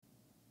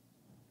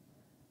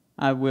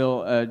I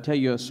will tell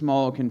you a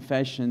small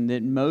confession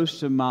that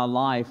most of my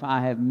life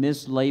I have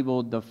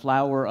mislabeled the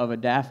flower of a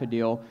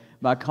daffodil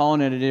by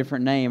calling it a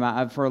different name.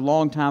 For a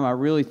long time, I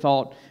really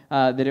thought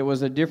that it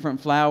was a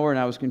different flower, and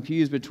I was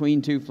confused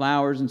between two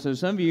flowers. And so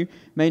some of you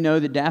may know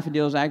that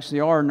daffodils actually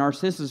are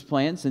narcissus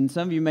plants, and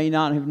some of you may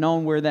not have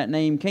known where that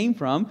name came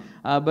from,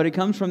 but it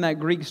comes from that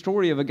Greek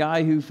story of a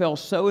guy who fell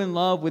so in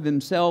love with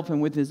himself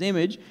and with his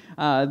image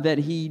that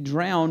he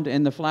drowned,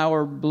 and the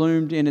flower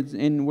bloomed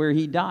in where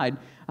he died.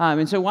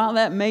 And so while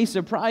that may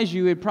surprise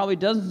you, it probably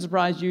doesn't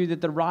surprise you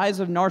that the rise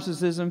of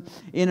narcissism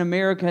in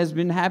America has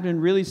been happening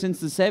really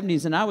since the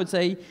 70s. And I would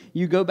say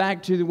you go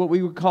back to what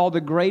we would call the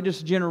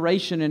greatest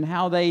generation and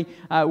how they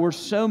were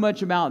so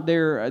much about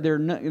their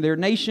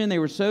nation. They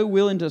were so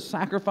willing to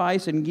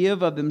sacrifice and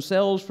give of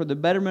themselves for the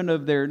betterment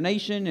of their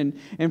nation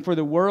and for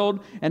the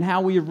world, and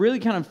how we've really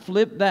kind of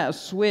flipped that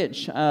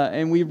switch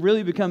and we've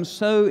really become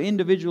so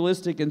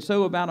individualistic and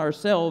so about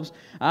ourselves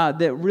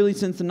that really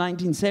since the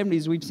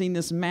 1970s we've seen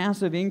this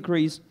massive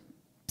increase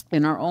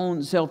in our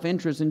own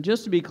self-interest. And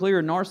just to be clear,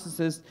 a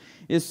narcissist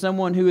is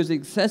someone who is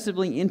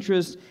excessively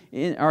interested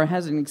in, or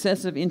has an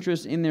excessive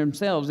interest in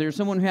themselves. They're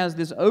someone who has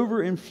this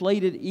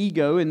overinflated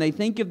ego, and they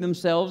think of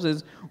themselves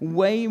as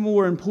way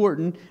more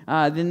important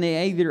than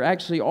they either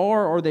actually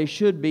are or they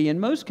should be. In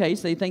most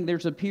cases, they think they're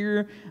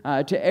superior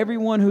to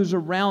everyone who's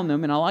around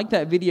them. And I like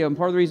that video, and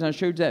part of the reason I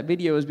showed you that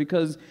video is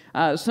because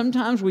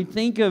sometimes we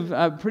think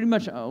of pretty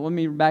much, let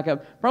me back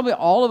up, probably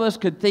all of us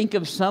could think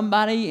of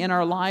somebody in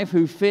our life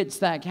who fits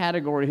that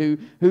category,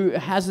 who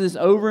has this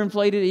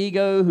overinflated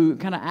ego, who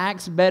kind of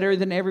acts better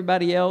than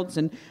everybody else.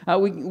 And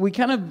we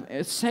kind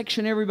of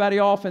section everybody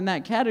off in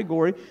that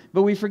category,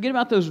 but we forget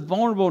about those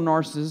vulnerable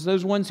narcissists,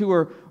 those ones who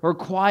are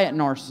quiet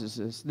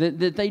narcissists,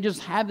 that they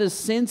just have this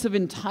sense of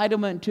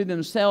entitlement to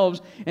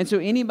themselves. And so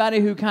anybody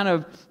who kind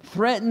of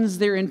threatens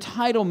their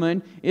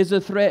entitlement is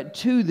a threat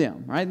to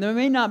them, right? They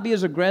may not be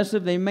as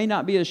aggressive, they may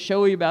not be as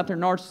showy about their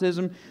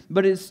narcissism,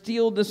 but it's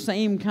still the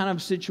same kind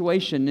of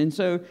situation. And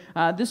so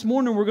this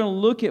morning we're going to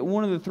look at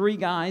one of the three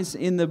guys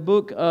in the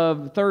book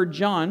of 3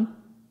 John.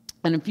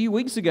 And a few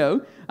weeks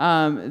ago,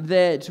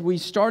 that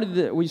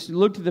we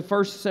looked at the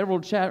first several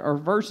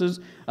verses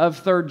of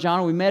 3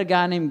 John. We met a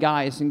guy named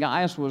Gaius, and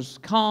Gaius was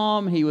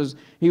calm. He was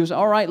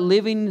all right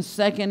living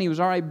second. He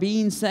was all right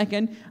being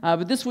second.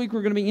 But this week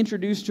we're going to be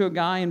introduced to a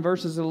guy in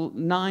verses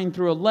 9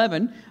 through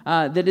 11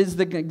 that is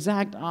the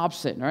exact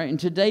opposite. Right? And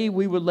today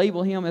we would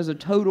label him as a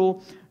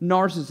total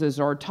narcissist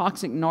or a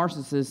toxic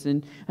narcissist.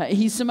 And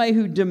he's somebody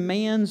who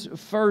demands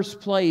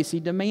first place. He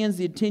demands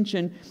the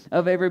attention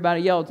of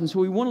everybody else. And so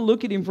we want to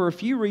look at him for a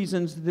few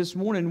reasons this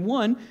morning.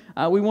 One,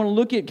 we want to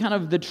look at kind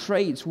of the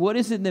traits. What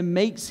is it that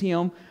makes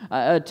him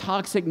a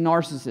toxic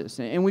narcissist?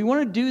 And we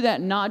want to do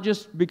that not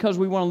just because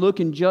we want to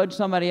look and judge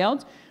somebody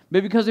else,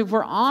 but because if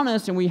we're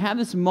honest and we have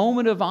this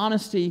moment of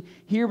honesty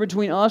here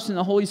between us and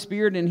the Holy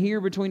Spirit and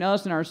here between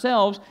us and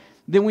ourselves,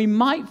 then we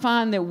might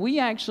find that we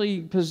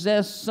actually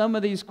possess some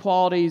of these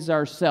qualities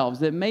ourselves,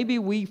 that maybe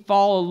we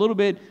fall a little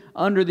bit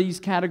under these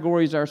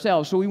categories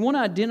ourselves. So we want to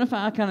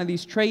identify kind of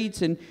these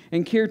traits and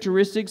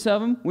characteristics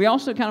of them. We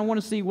also kind of want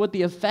to see what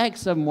the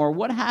effects of them are.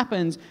 What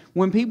happens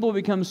when people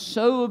become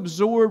so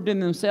absorbed in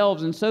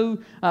themselves and so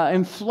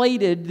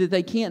inflated that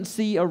they can't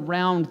see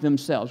around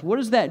themselves? What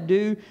does that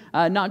do,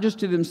 not just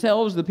to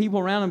themselves, the people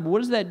around them, but what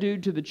does that do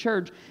to the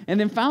church? And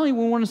then finally,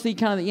 we want to see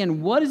kind of the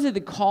end. What is it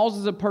that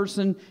causes a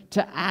person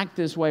to act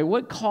this way?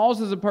 What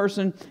causes a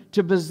person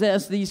to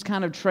possess these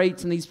kind of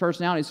traits and these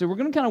personalities? So we're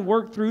going to kind of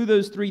work through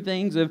those three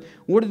things of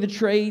what are the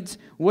traits,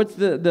 what's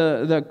the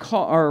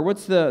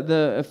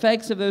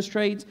effects of those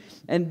traits,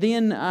 and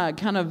then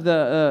kind of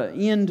the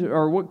end,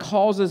 or what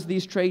causes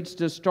these traits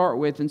to start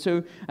with. And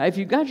so if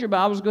you've got your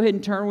Bibles, go ahead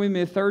and turn with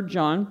me to 3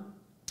 John.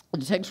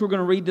 The text we're going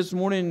to read this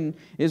morning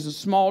is a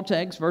small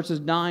text,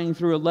 verses 9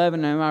 through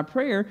 11. And my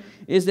prayer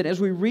is that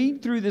as we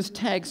read through this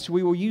text,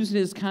 we will use it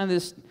as kind of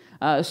this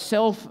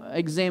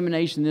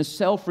self-examination, this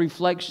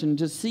self-reflection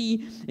to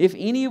see if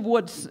any of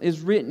what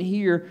is written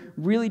here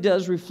really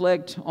does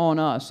reflect on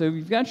us. So if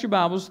you've got your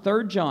Bibles,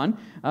 3 John,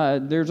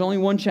 there's only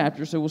one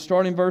chapter, so we'll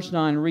start in verse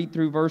 9 and read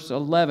through verse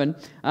 11,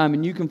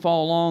 and you can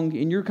follow along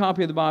in your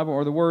copy of the Bible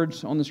or the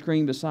words on the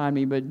screen beside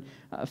me. But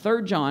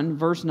 3 John,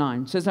 verse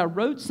 9, says, I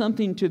wrote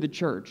something to the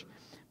church,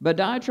 but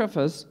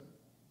Diotrephes,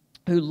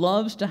 who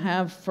loves to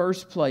have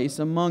first place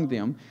among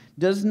them,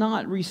 does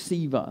not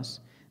receive us.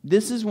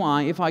 This is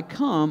why, if I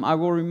come, I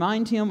will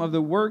remind him of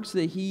the works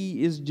that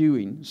he is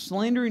doing,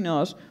 slandering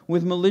us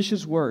with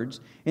malicious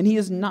words, and he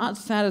is not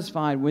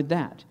satisfied with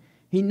that.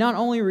 He not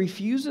only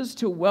refuses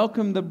to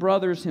welcome the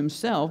brothers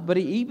himself, but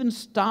he even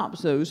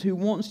stops those who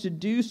wants to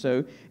do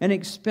so and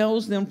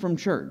expels them from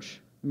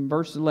church. In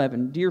verse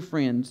 11, dear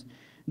friends,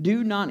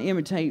 do not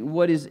imitate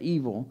what is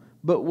evil,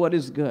 but what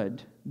is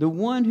good. The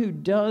one who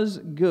does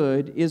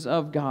good is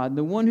of God.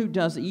 The one who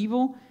does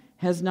evil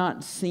has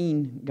not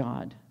seen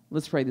God.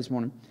 Let's pray this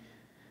morning.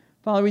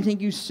 Father, we thank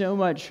you so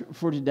much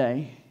for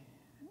today.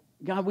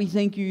 God, we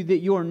thank you that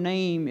your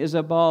name is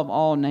above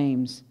all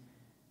names.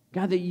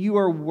 God, that you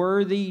are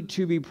worthy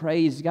to be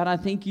praised. God, I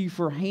thank you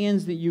for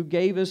hands that you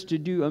gave us to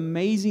do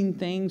amazing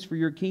things for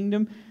your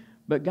kingdom.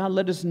 But God,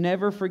 let us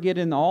never forget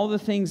in all the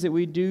things that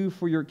we do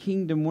for your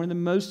kingdom, one of the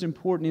most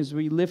important is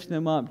we lift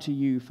them up to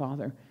you,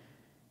 Father.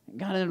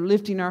 God,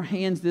 lifting our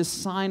hands, this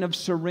sign of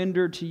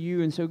surrender to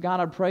you. And so, God,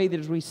 I pray that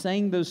as we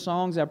sing those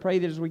songs, I pray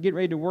that as we get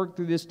ready to work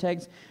through this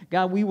text,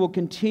 God, we will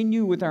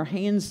continue with our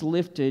hands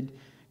lifted.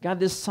 God,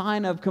 this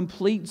sign of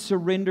complete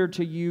surrender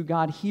to you.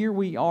 God, here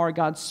we are.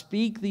 God,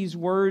 speak these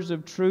words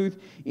of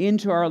truth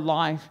into our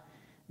life.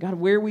 God,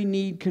 where we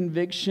need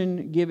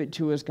conviction, give it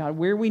to us. God,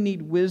 where we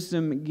need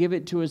wisdom, give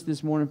it to us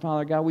this morning,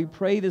 Father. God, we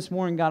pray this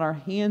morning, God, our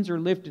hands are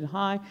lifted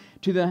high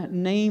to the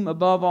name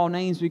above all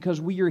names because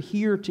we are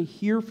here to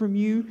hear from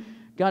you,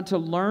 God, to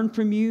learn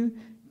from you,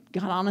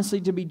 God,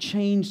 honestly, to be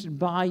changed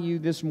by you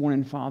this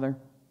morning, Father.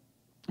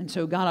 And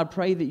so, God, I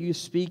pray that you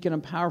speak in a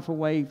powerful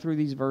way through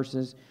these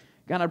verses.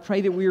 God, I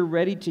pray that we are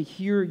ready to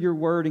hear your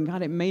word. And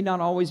God, it may not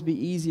always be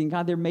easy. And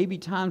God, there may be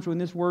times when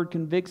this word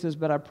convicts us.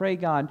 But I pray,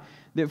 God,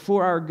 that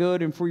for our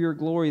good and for your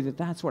glory, that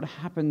that's what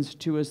happens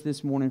to us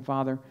this morning,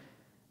 Father.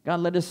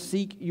 God, let us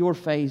seek your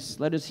face.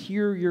 Let us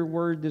hear your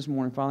word this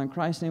morning, Father. In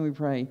Christ's name we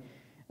pray.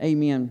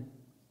 Amen.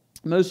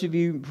 Most of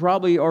you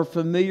probably are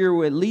familiar,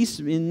 with, at least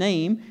in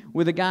name,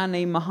 with a guy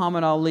named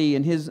Muhammad Ali.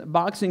 And his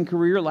boxing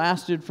career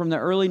lasted from the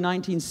early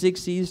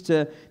 1960s to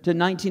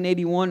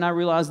 1981. I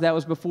realize that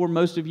was before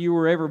most of you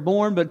were ever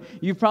born, but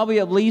you've probably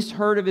at least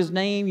heard of his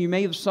name. You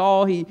may have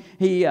saw he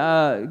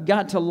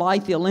got to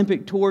light the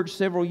Olympic torch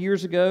several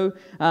years ago.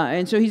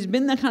 And so he's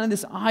been kind of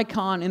this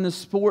icon in the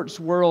sports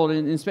world,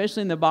 and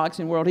especially in the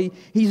boxing world.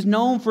 He's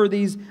known for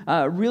these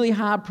really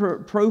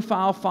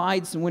high-profile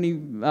fights. And when he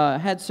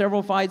had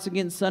several fights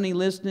against Sonny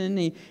Liston,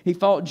 he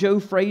fought Joe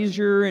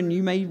Frazier, and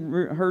you may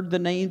heard the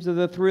names of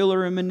the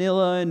Thriller in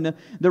Manila and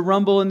the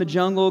Rumble in the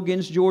Jungle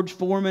against George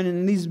Foreman,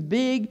 and these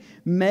big,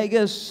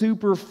 mega,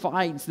 super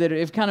fights that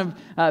have kind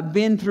of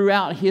been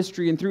throughout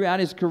history and throughout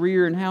his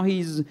career, and how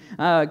he's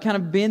kind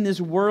of been this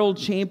world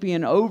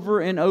champion over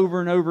and over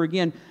and over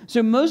again.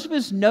 So most of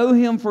us know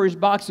him for his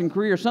boxing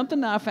career.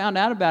 Something that I found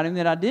out about him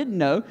that I didn't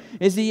know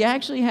is he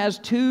actually has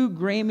 2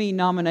 Grammy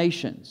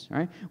nominations.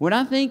 Right? When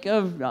I think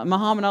of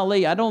Muhammad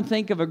Ali, I don't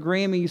think of a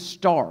Grammy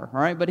star. All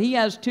right? But he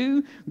has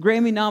 2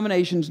 Grammy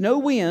nominations, no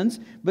wins,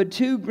 but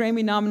 2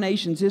 Grammy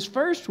nominations. His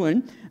first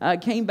one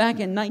came back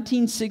in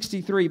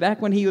 1963,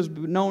 back when he was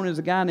known as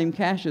a guy named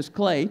Cassius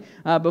Clay,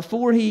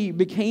 before he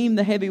became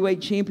the heavyweight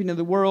champion of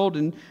the world,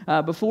 and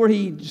before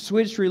he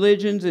switched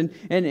religions,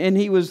 and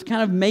he was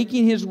kind of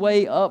making his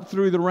way up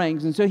through the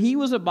ranks. And so he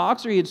was a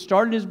boxer. He had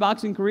started his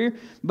boxing career,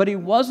 but he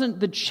wasn't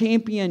the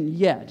champion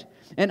yet.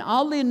 And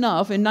oddly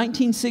enough, in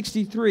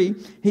 1963,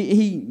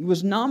 he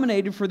was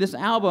nominated for this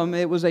album.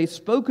 It was a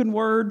spoken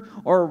word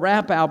or a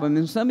rap album.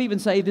 And some even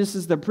say this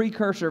is the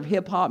precursor of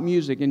hip-hop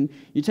music. And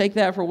you take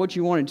that for what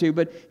you want it to.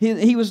 But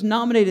he was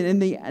nominated,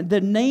 and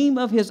the name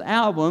of his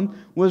album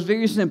was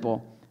very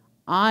simple.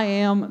 I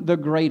Am the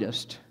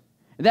Greatest.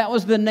 That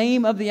was the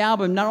name of the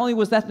album. Not only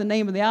was that the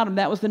name of the album,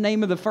 that was the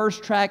name of the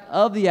first track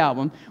of the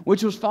album,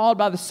 which was followed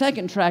by the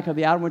second track of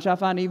the album, which I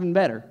find even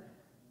better.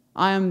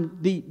 I am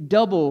the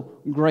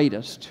double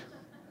greatest.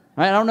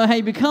 Right? I don't know how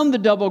you become the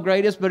double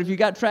greatest, but if you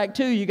got track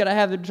 2, you got to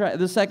have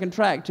the second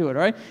track to it,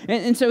 right?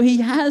 And so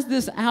he has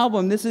this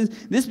album.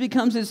 This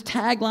becomes his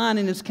tagline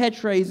and his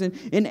catchphrase. And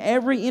in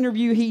every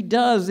interview he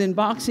does in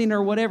boxing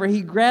or whatever,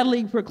 he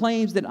gladly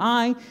proclaims that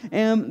I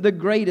am the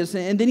greatest.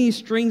 And then he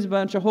strings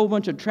a whole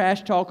bunch of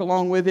trash talk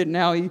along with it.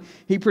 Now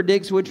he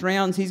predicts which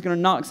rounds he's going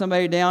to knock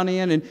somebody down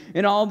in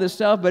and all this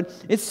stuff. But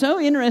it's so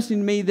interesting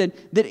to me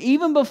that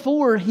even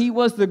before he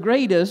was the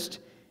greatest,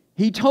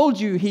 he told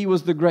you he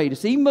was the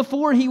greatest. Even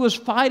before he was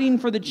fighting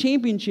for the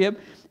championship,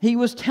 he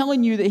was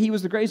telling you that he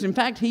was the greatest. In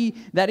fact,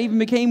 that even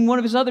became one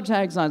of his other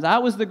taglines. I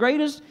was the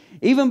greatest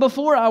even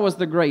before I was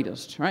the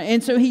greatest. Right?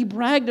 And so he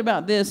bragged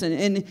about this,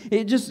 and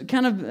it just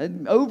kind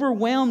of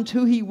overwhelmed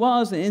who he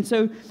was. And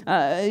so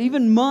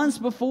even months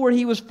before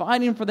he was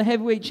fighting for the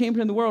heavyweight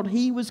champion of the world,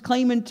 he was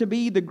claiming to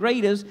be the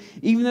greatest,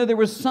 even though there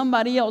was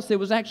somebody else that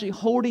was actually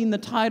holding the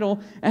title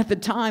at the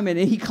time. And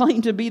he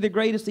claimed to be the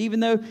greatest, even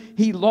though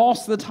he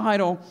lost the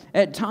title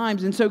at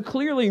times. And so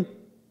clearly,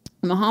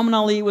 Muhammad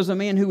Ali was a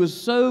man who was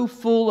so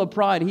full of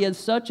pride. He had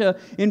such an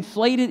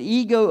inflated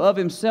ego of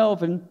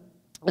himself and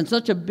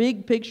such a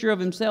big picture of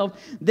himself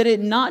that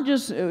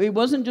it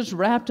wasn't just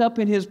wrapped up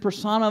in his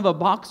persona of a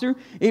boxer.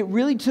 It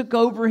really took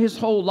over his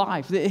whole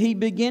life. That he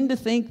began to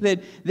think that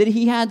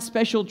he had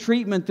special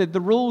treatment, that the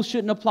rules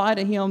shouldn't apply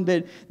to him,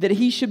 that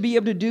he should be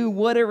able to do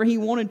whatever he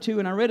wanted to.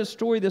 And I read a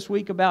story this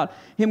week about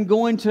him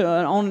going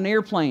on an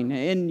airplane.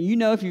 And you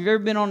know, if you've ever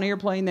been on an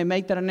airplane, they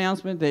make that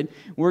announcement that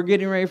we're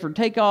getting ready for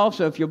takeoff.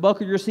 So if you'll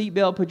buckle your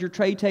seatbelt, put your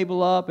tray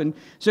table up. And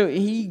so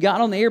he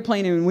got on the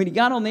airplane, and when he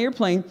got on the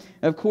airplane,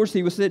 of course,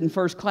 he was sitting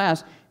first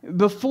class.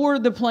 Before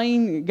the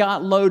plane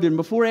got loaded, and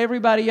before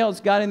everybody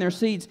else got in their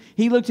seats,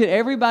 he looked at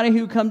everybody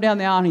who come down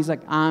the aisle, and he's like,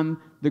 I'm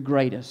the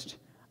greatest.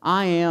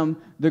 I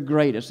am the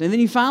greatest. And then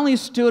he finally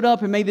stood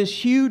up and made this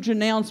huge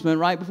announcement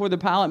right before the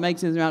pilot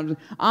makes his announcement.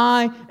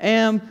 I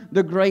am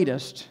the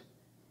greatest.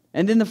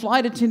 And then the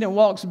flight attendant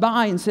walks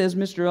by and says,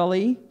 Mr.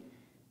 Ali,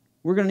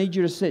 we're going to need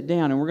you to sit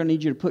down and we're going to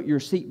need you to put your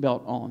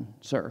seatbelt on,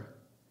 sir.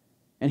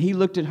 And he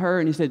looked at her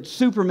and he said,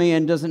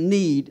 Superman doesn't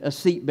need a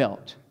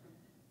seatbelt.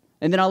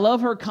 And then I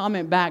love her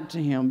comment back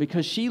to him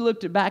because she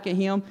looked back at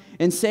him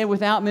and said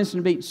without missing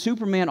a beat,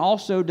 Superman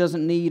also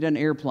doesn't need an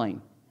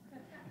airplane.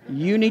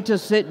 You need to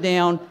sit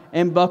down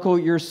and buckle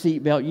your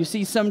seatbelt. You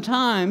see,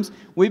 sometimes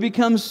we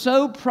become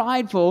so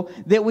prideful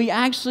that we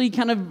actually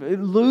kind of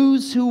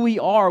lose who we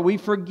are. We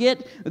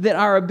forget that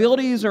our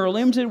abilities are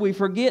limited. We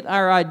forget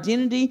our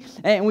identity.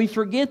 And we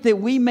forget that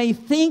we may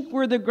think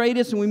we're the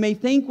greatest and we may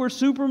think we're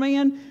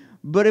Superman.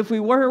 But if we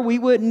were, we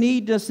wouldn't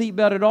need a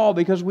seatbelt at all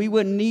because we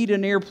wouldn't need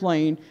an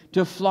airplane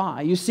to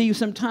fly. You see,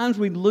 sometimes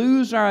we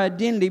lose our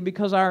identity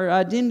because our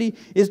identity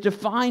is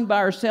defined by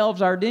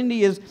ourselves. Our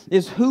identity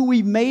is who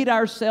we made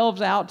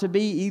ourselves out to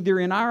be, either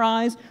in our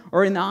eyes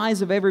or in the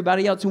eyes of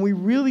everybody else. And we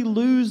really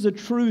lose the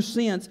true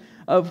sense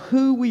of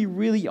who we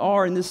really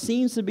are. And this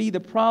seems to be the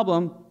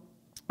problem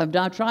of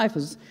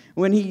Diotrephes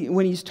when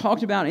he's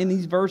talked about in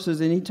these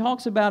verses, and he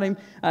talks about him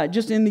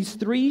just in these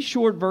 3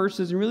 short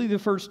verses, and really the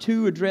first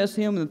 2 address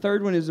him, and the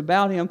third one is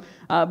about him.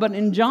 But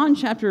in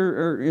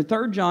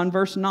 3 John,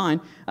 verse 9,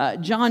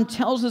 John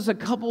tells us a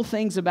couple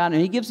things about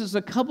him. He gives us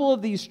a couple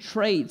of these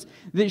traits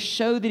that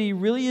show that he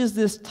really is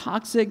this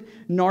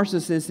toxic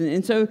narcissist.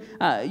 And so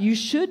you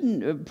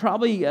shouldn't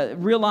probably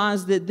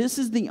realize that this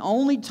is the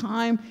only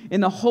time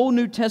in the whole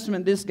New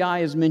Testament this guy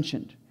is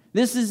mentioned.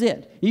 This is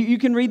it. You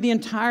can read the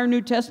entire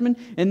New Testament,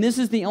 and this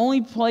is the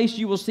only place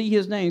you will see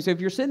his name. So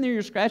if you're sitting there,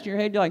 you're scratching your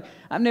head, you're like,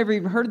 I've never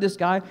even heard of this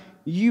guy,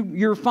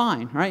 you're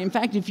fine, right? In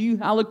fact,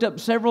 I looked up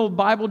several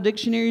Bible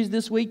dictionaries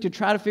this week to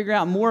try to figure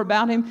out more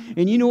about him,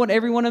 and you know what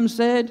every one of them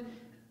said?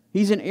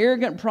 He's an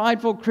arrogant,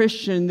 prideful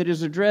Christian that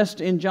is addressed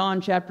in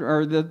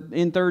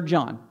in 3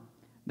 John.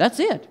 That's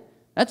it.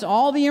 That's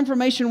all the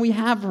information we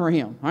have for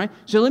him, all right?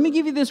 So let me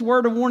give you this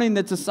word of warning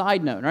that's a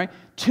side note, all right?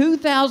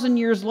 2,000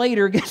 years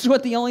later, guess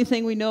what the only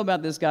thing we know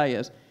about this guy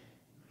is?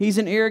 He's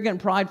an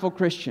arrogant, prideful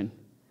Christian.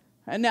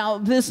 And now,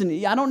 listen,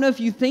 I don't know if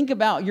you think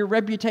about your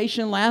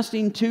reputation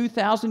lasting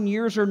 2,000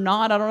 years or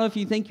not. I don't know if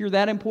you think you're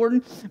that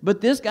important,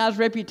 but this guy's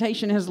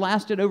reputation has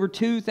lasted over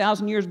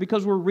 2,000 years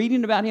because we're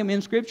reading about him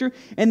in Scripture,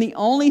 and the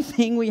only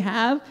thing we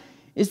have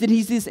is that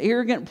he's this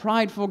arrogant,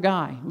 prideful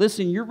guy.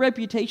 Listen, your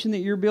reputation that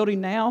you're building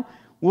now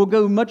will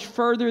go much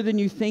further than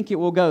you think it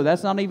will go.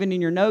 That's not even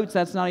in your notes.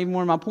 That's not even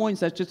one of my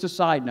points. That's just a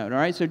side note, all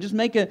right? So just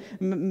make a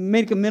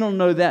mental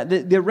note of that.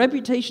 The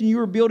reputation you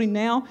are building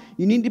now,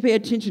 you need to pay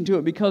attention to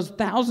it because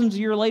thousands of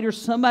years later,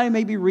 somebody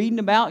may be reading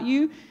about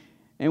you,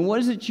 and what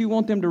is it you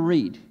want them to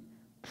read?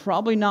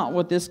 Probably not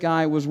what this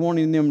guy was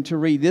wanting them to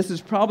read. This is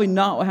probably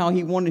not how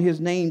he wanted his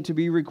name to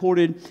be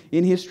recorded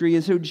in history.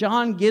 And so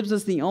John gives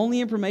us the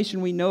only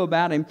information we know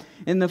about him.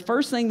 And the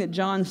first thing that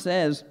John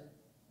says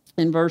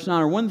in verse 9,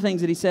 or one of the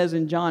things that he says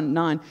in John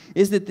 9,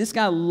 is that this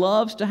guy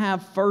loves to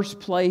have first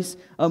place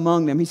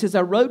among them. He says,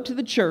 I wrote to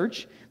the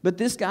church, but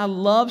this guy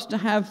loves to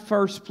have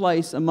first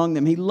place among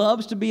them. He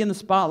loves to be in the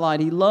spotlight.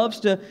 He loves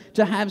to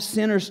have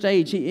center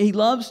stage. He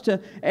loves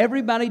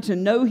everybody to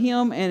know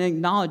him and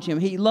acknowledge him.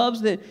 He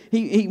loves that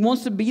he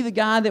wants to be the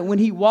guy that when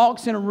he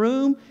walks in a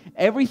room,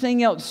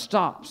 everything else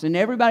stops and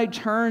everybody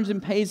turns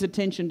and pays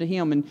attention to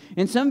him.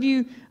 And some of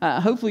you,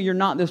 hopefully you're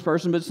not this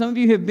person, but some of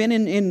you have been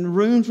in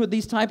rooms with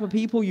these type of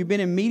people. You've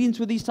been in meetings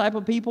with these type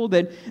of people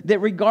that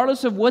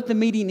regardless of what the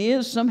meeting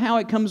is, somehow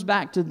it comes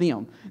back to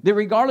them. That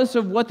regardless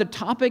of what the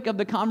topic of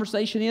the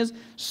conversation is,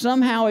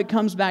 somehow it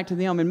comes back to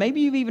them. And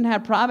maybe you've even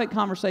had private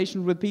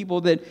conversations with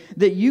people that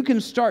you can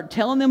start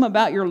telling them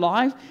about your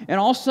life, and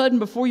all of a sudden,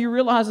 before you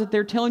realize it,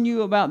 they're telling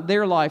you about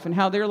their life and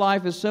how their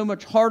life is so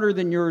much harder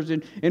than yours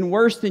and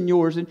worse than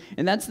yours.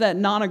 And that's that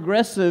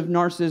non-aggressive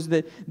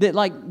narcissist that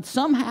like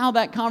somehow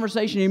that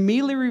conversation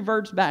immediately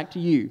reverts back to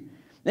you.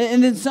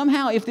 And then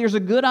somehow, if there's a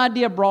good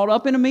idea brought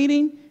up in a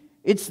meeting,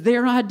 it's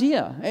their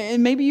idea.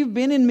 And maybe you've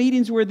been in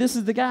meetings where this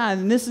is the guy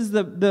and this is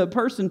the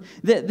person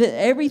that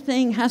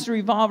everything has to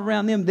revolve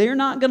around them. They're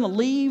not going to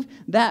leave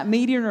that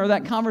meeting or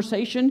that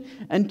conversation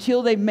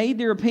until they've made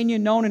their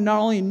opinion known, and not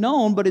only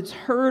known, but it's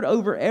heard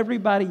over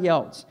everybody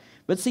else.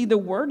 But see, the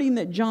wording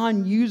that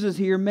John uses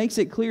here makes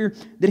it clear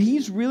that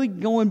he's really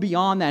going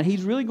beyond that.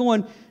 He's really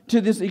going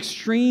to this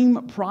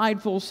extreme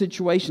prideful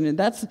situation. And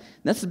that's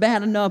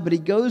bad enough, but he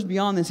goes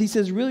beyond this. He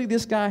says, really,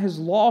 this guy has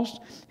lost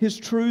his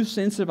true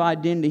sense of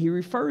identity. He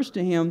refers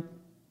to him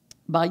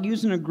by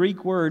using a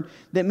Greek word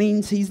that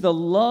means he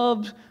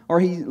loves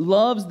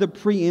the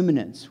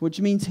preeminence, which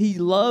means he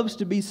loves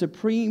to be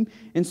supreme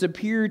and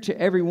superior to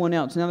everyone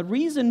else. Now, the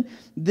reason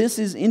this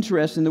is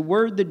interesting, the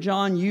word that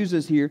John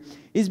uses here,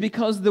 is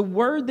because the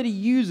word that he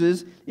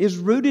uses is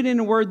rooted in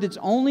a word that's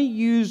only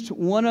used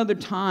one other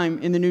time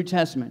in the New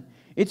Testament.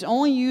 It's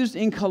only used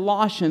in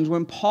Colossians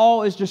when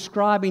Paul is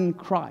describing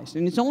Christ.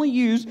 And it's only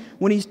used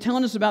when he's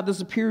telling us about the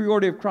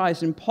superiority of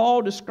Christ. And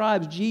Paul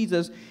describes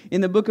Jesus in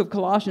the book of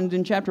Colossians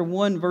in chapter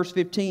 1, verse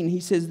 15. He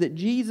says that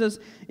Jesus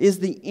is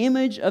the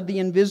image of the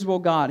invisible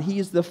God. He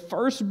is the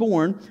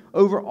firstborn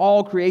over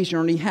all creation,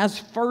 or he has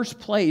first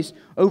place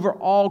over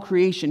all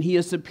creation. He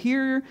is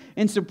superior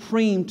and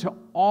supreme to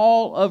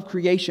all of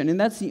creation. And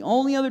that's the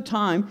only other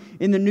time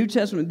in the New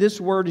Testament this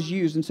word is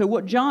used. And so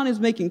what John is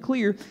making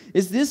clear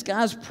is this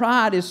guy's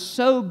pride is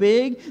so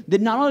big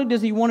that not only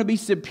does he want to be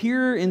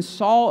superior and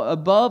Saul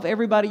above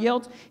everybody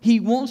else, he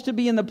wants to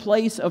be in the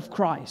place of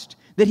Christ.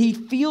 That he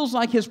feels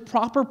like his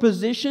proper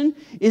position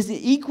is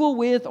equal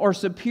with or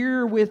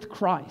superior with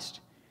Christ.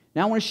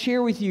 Now I want to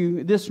share with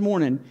you this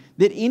morning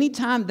that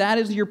anytime that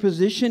is your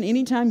position,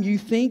 anytime you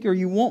think or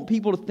you want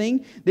people to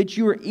think that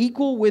you are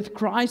equal with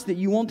Christ, that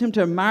you want them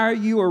to admire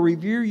you or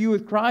revere you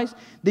with Christ,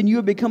 then you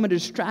have become a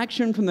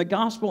distraction from the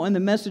gospel and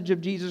the message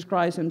of Jesus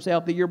Christ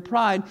himself, that your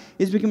pride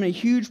is becoming a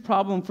huge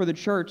problem for the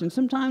church. And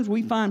sometimes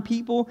we find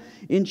people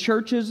in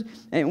churches,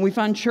 and we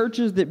find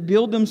churches that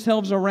build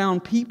themselves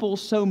around people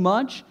so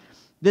much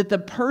that the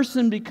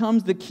person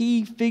becomes the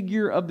key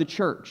figure of the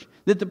church,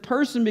 that the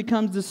person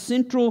becomes the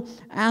central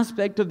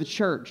aspect of the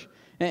church.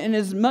 And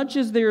as much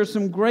as there are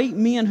some great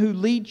men who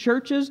lead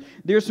churches,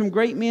 there are some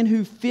great men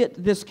who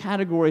fit this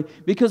category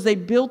because they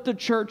built the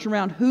church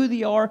around who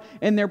they are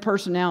and their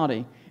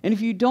personality. And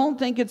if you don't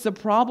think it's a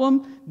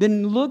problem,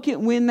 then look at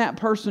when that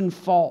person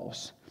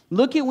falls.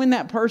 Look at when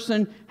that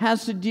person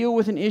has to deal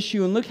with an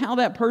issue, and look how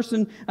that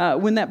person,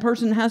 when that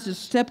person has to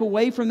step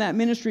away from that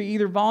ministry,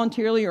 either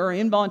voluntarily or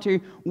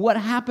involuntarily, what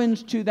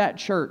happens to that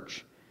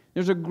church?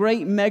 There's a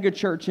great mega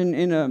church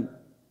in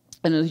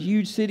a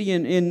huge city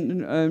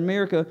in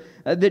America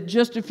that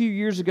just a few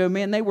years ago,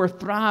 man, they were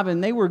thriving.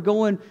 They were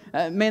going,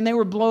 they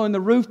were blowing the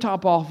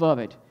rooftop off of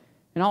it.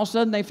 And all of a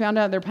sudden they found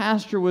out their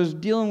pastor was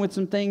dealing with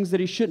some things that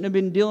he shouldn't have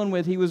been dealing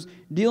with. He was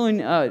dealing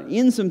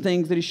in some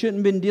things that he shouldn't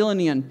have been dealing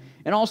in.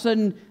 And all of a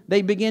sudden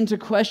they begin to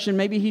question,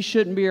 maybe he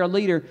shouldn't be our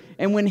leader.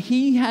 And when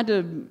he had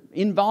to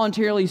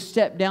involuntarily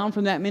step down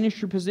from that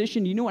ministry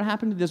position, you know what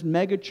happened to this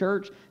mega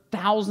church?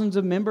 Thousands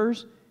of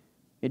members?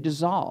 It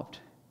dissolved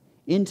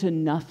into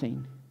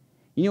nothing.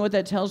 You know what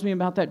that tells me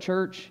about that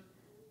church?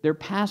 Their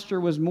pastor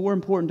was more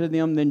important to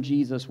them than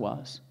Jesus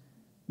was.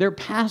 Their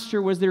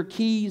pastor was their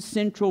key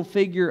central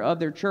figure of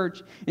their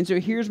church. And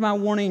so here's my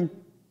warning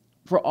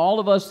for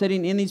all of us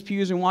sitting in these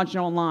pews and watching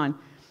online.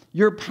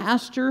 Your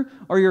pastor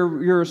or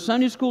your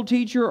Sunday school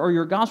teacher or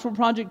your gospel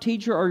project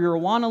teacher or your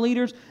Awana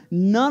leaders,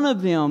 none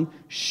of them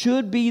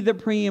should be the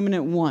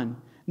preeminent one.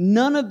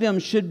 None of them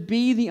should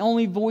be the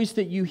only voice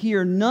that you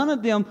hear. None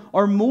of them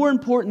are more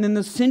important than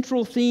the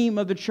central theme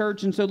of the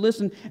church. And so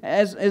listen,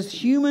 as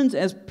humans,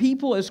 as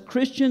people, as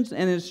Christians,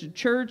 and as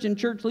church and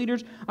church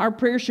leaders, our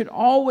prayer should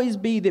always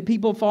be that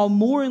people fall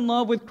more in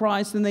love with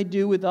Christ than they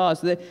do with us.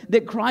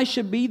 That Christ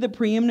should be the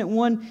preeminent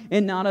one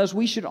and not us.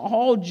 We should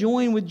all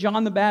join with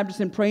John the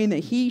Baptist in praying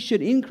that he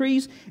should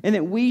increase and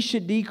that we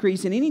should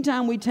decrease. And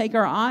anytime we take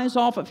our eyes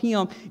off of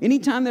him,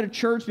 anytime that a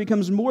church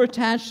becomes more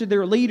attached to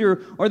their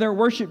leader or their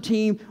worship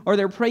team or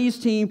their praise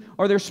team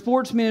or their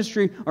sports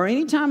ministry, or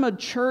anytime a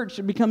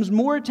church becomes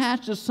more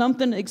attached to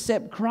something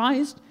except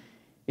Christ,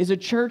 is a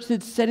church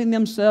that's setting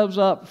themselves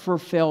up for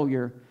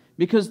failure,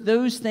 because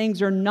those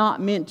things are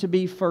not meant to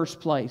be first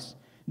place.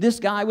 This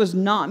guy was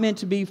not meant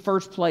to be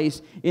first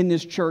place in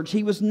this church.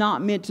 He was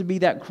not meant to be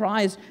that.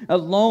 Christ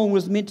alone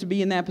was meant to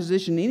be in that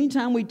position.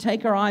 Anytime we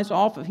take our eyes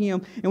off of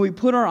him and we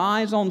put our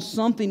eyes on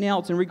something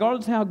else, and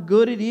regardless of how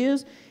good it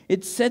is,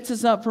 it sets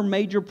us up for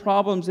major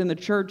problems in the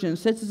church, and it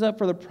sets us up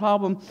for the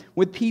problem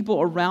with people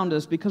around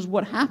us. Because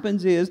what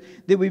happens is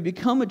that we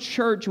become a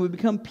church, and we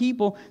become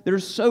people that are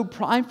so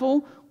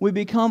prideful, we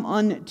become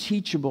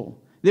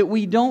unteachable. That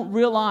we don't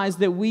realize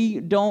that we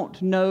don't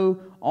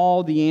know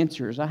all the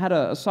answers. I had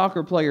a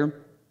soccer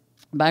player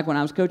back when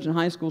I was coaching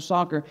high school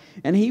soccer,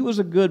 and he was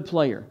a good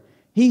player.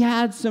 He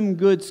had some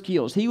good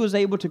skills. He was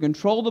able to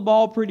control the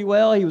ball pretty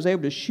well. He was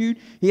able to shoot.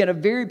 He had a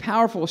very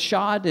powerful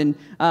shot, and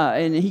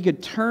he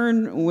could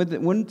turn with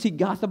it. Once he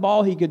got the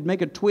ball, he could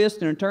make a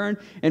twist and a turn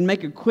and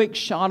make a quick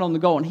shot on the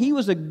goal. And he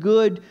was a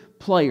good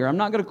player. I'm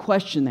not going to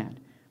question that.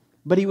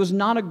 But he was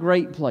not a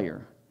great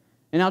player.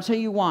 And I'll tell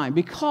you why.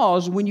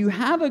 Because when you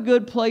have a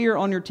good player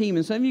on your team,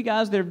 and some of you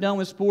guys that have done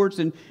with sports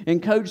and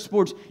coach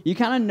sports, you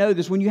kind of know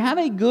this. When you have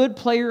a good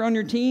player on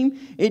your team,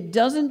 it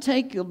doesn't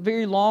take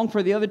very long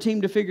for the other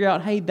team to figure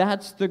out, hey,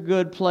 that's the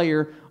good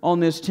player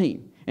on this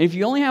team. And if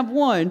you only have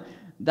one,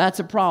 that's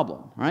a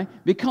problem, right?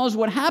 Because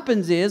what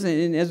happens is,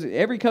 and as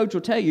every coach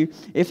will tell you,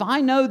 if I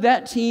know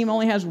that team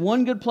only has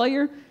one good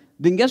player,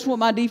 then guess what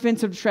my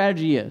defensive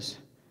strategy is?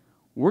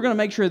 We're going to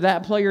make sure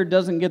that player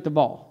doesn't get the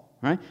ball.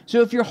 Right? So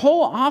if your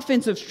whole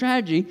offensive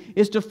strategy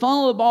is to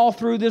funnel the ball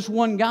through this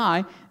one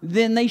guy,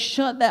 then they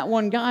shut that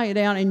one guy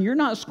down, and you're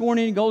not scoring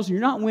any goals, and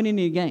you're not winning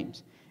any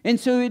games. And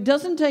so it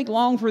doesn't take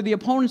long for the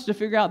opponents to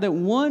figure out that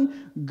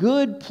one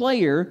good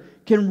player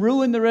can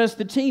ruin the rest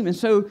of the team. And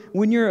so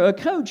when you're a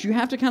coach, you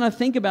have to kind of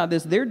think about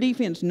this. Their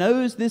defense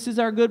knows this is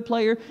our good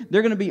player.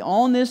 They're going to be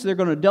on this. They're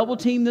going to double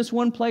team this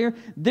one player.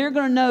 They're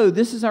going to know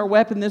this is our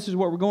weapon. This is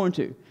what we're going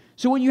to.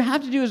 So what you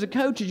have to do as a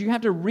coach is you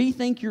have to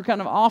rethink your kind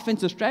of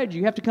offensive strategy.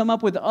 You have to come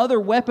up with other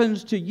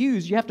weapons to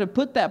use. You have to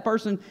put that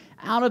person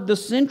out of the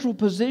central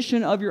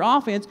position of your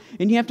offense,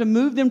 and you have to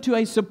move them to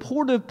a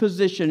supportive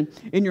position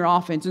in your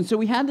offense. And so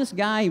we had this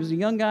guy. He was a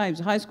young guy. He was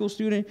a high school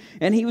student,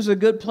 and he was a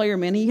good player,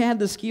 man. He had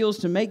the skills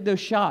to make those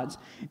shots,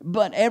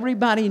 but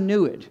everybody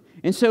knew it.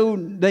 And so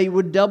they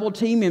would double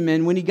team him,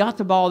 and when he got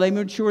the ball, they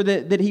made sure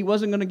that he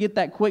wasn't going to get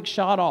that quick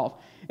shot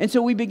off. And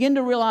so we begin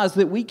to realize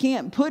that we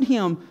can't put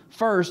him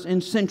first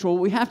and central.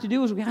 What we have to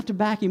do is we have to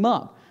back him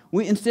up.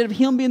 Instead of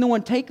him being the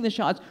one taking the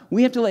shots,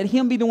 we have to let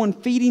him be the one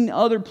feeding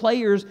other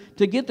players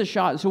to get the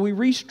shot. So we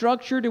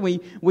restructured and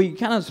we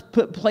kind of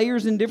put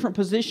players in different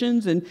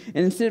positions. And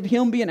instead of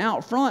him being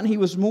out front, he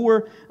was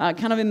more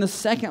kind of in the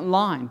second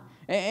line.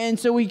 And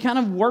so we kind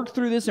of worked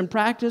through this in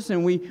practice,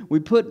 and we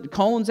put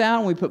cones out,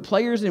 and we put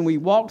players, and we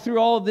walked through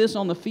all of this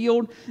on the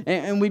field,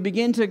 and we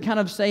begin to kind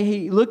of say,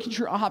 hey, look at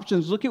your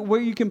options, look at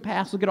where you can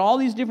pass, look at all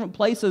these different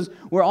places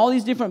where all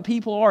these different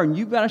people are, and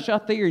you've got a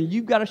shot there, and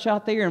you've got a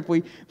shot there, and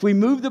if we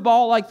move the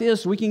ball like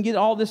this, we can get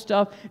all this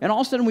stuff, and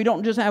all of a sudden we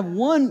don't just have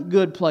one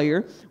good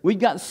player, we've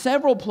got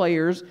several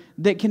players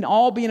that can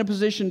all be in a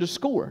position to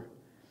score.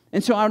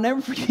 And so I'll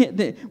never forget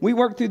that we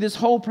worked through this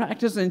whole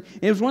practice, and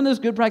it was one of those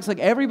good practices, like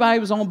everybody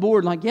was on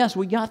board, like, yes,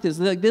 we got this.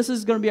 Like, this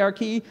is going to be our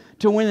key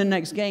to win the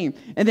next game.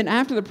 And then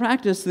after the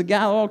practice, the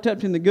guy walked up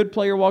to him, the good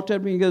player walked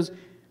up to me, and he goes,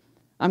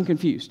 I'm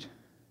confused.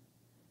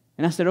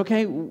 And I said,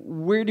 okay,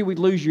 where do we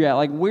lose you at?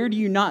 Like, where do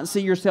you not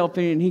see yourself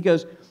in? And he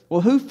goes,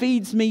 well, who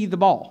feeds me the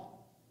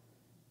ball?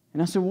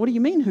 And I said, what do you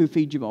mean who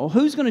feeds you the ball?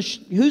 Who's going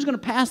to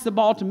pass the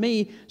ball to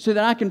me so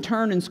that I can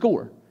turn and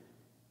score?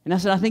 And I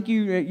said, I think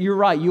you're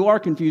right. You are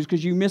confused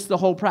because you missed the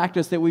whole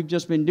practice that we've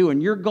just been doing.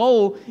 Your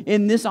goal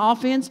in this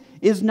offense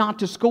is not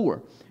to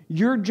score.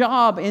 Your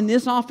job in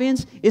this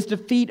offense is to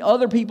feed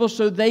other people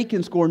so they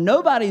can score.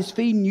 Nobody's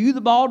feeding you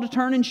the ball to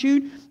turn and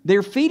shoot.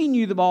 They're feeding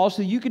you the ball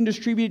so you can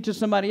distribute it to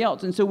somebody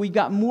else. And so we've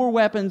got more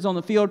weapons on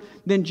the field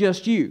than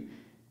just you.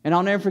 And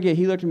I'll never forget,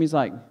 he looked at me, he's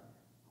like,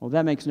 well,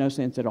 that makes no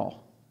sense at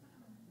all.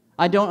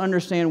 I don't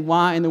understand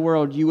why in the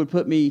world you would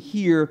put me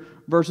here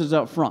versus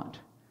up front.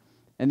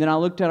 And then I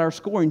looked at our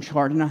scoring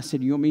chart and I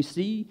said, you want me to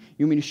see?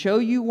 You want me to show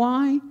you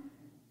why?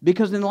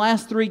 Because in the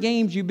last 3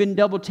 games, you've been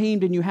double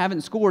teamed and you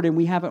haven't scored, and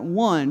we haven't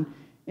won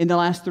in the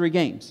last 3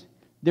 games.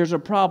 There's a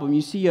problem.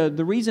 You see,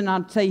 the reason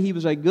I'd say he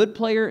was a good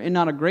player and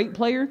not a great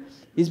player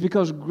is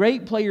because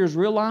great players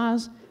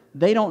realize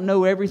they don't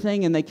know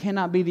everything and they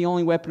cannot be the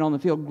only weapon on the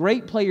field.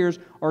 Great players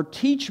are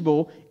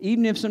teachable,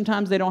 even if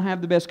sometimes they don't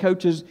have the best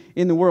coaches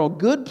in the world.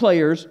 Good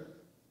players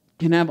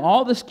can have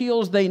all the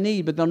skills they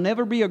need, but they'll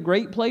never be a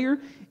great player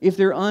if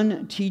they're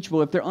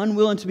unteachable, if they're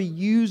unwilling to be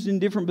used in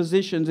different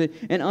positions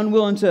and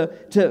unwilling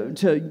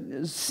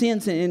to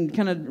sense and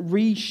kind of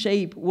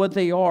reshape what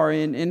they are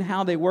and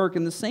how they work.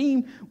 And the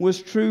same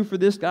was true for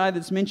this guy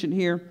that's mentioned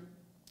here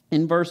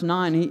in verse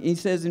 9. He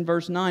says in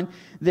verse 9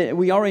 that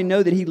we already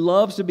know that he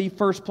loves to be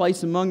first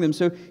place among them.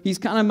 So he's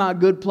kind of my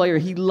good player.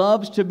 He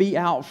loves to be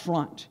out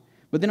front.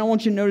 But then I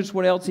want you to notice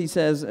what else he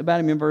says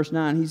about him in verse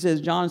 9. He says,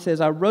 John says,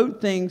 I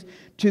wrote things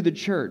to the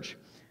church,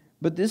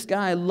 but this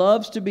guy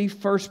loves to be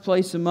first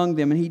place among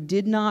them, and he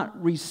did not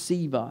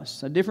receive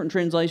us. A different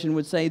translation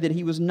would say that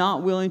he was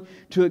not willing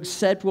to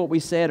accept what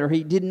we said, or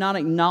he did not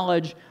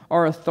acknowledge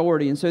our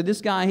authority. And so this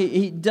guy,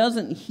 he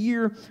doesn't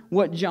hear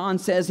what John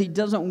says. He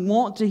doesn't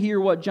want to hear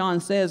what John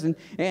says, and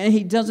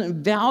he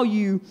doesn't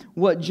value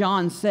what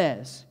John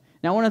says.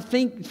 Now I want to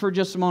think for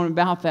just a moment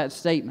about that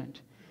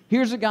statement.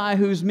 Here's a guy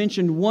who's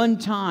mentioned one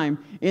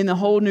time in the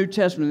whole New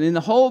Testament. In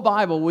the whole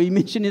Bible, we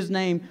mention his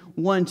name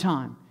one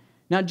time.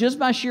 Now, just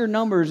by sheer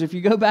numbers, if you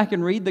go back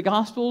and read the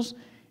Gospels,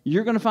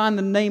 you're going to find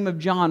the name of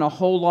John a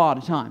whole lot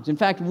of times. In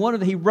fact,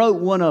 he wrote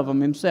one of them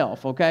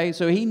himself, okay?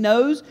 So he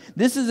knows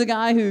this is a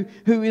guy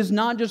who is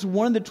not just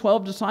one of the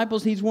 12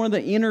 disciples. He's one of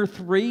the inner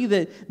 3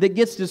 that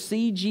gets to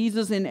see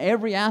Jesus in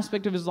every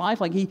aspect of his life.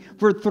 Like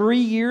for 3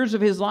 years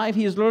of his life,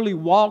 he has literally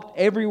walked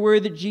everywhere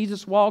that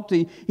Jesus walked.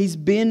 He's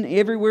been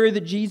everywhere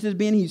that Jesus has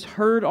been. He's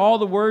heard all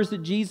the words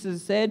that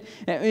Jesus said.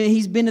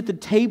 He's been at the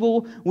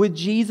table with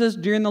Jesus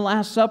during the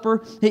Last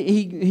Supper.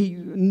 He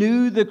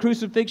knew the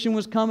crucifixion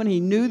was coming. He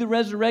knew the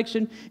resurrection.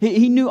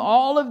 He knew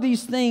all of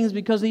these things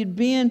because he had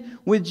been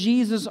with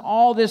Jesus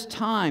all this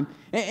time.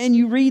 And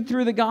you read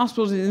through the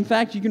Gospels, and in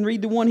fact, you can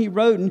read the one he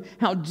wrote and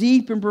how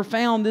deep and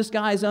profound this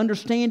guy's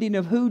understanding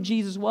of who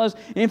Jesus was.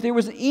 And if there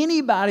was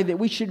anybody that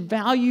we should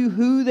value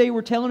who they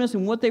were telling us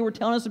and what they were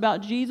telling us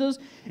about Jesus,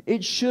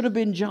 it should have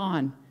been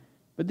John.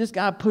 But this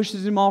guy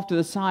pushes him off to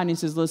the side and he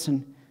says,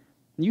 listen,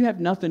 you have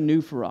nothing new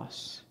for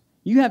us.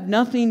 You have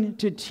nothing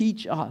to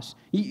teach us.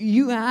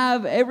 We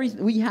have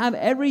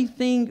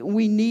everything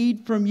we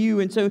need from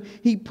you. And so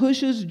he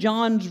pushes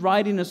John's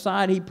writing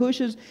aside. He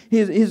pushes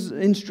his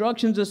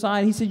instructions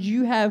aside. He said,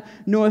 you have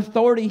no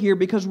authority here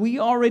because we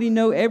already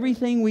know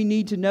everything we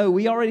need to know.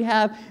 We already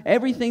have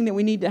everything that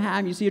we need to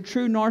have. You see, a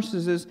true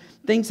narcissist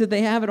thinks that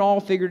they have it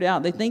all figured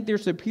out. They think they're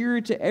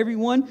superior to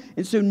everyone,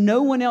 and so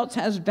no one else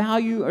has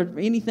value or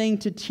anything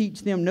to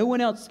teach them. No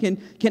one else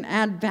can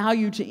add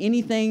value to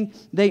anything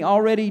they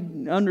already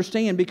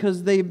understand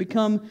because they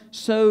become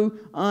so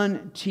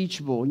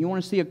unteachable. You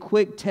want to see a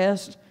quick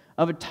test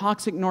of a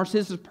toxic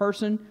narcissist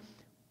person?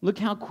 Look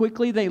how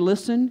quickly they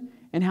listen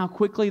and how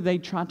quickly they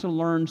try to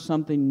learn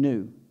something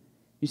new.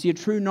 You see, a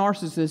true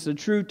narcissist, a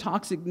true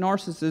toxic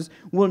narcissist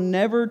will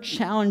never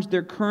challenge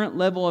their current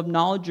level of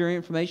knowledge or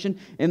information,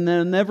 and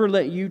they'll never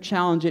let you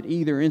challenge it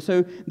either. And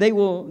so they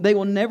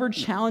will never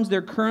challenge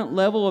their current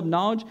level of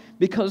knowledge,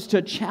 because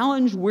to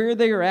challenge where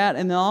they are at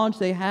and the knowledge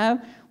they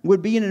have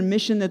would be an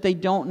admission that they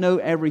don't know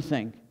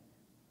everything.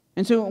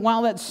 And so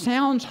while that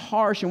sounds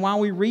harsh, and while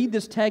we read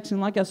this text, and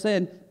like I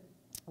said,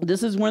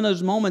 this is one of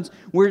those moments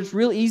where it's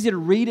real easy to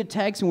read a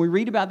text and we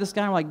read about this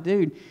guy and we're like,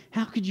 dude,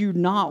 how could you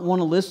not want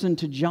to listen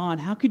to John?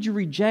 How could you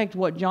reject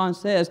what John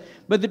says?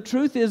 But the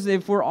truth is,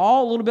 if we're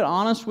all a little bit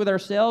honest with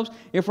ourselves,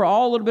 if we're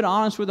all a little bit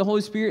honest with the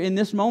Holy Spirit in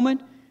this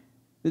moment,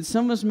 that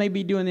some of us may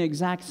be doing the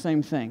exact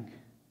same thing.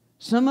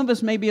 Some of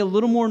us may be a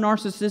little more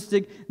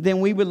narcissistic than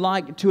we would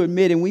like to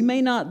admit, and we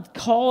may not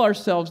call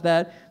ourselves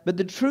that, but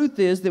the truth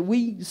is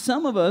that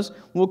some of us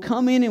will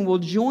come in and will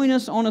join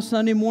us on a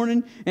Sunday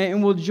morning,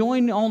 and we'll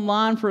join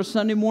online for a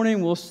Sunday morning,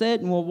 and we'll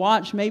sit and we'll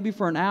watch maybe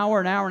for an hour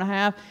and a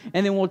half,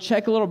 and then we'll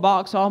check a little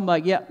box off and be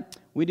like, yep,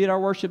 we did our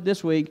worship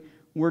this week,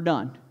 we're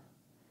done.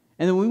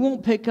 And then we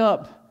won't pick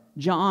up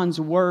John's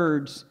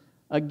words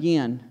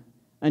again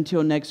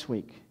until next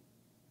week.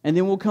 And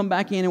then we'll come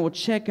back in and we'll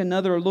check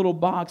another little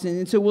box.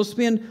 And so we'll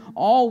spend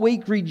all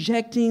week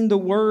rejecting the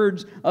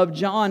words of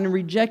John and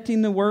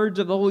rejecting the words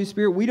of the Holy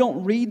Spirit. We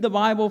don't read the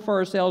Bible for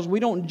ourselves. We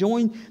don't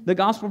join the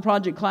Gospel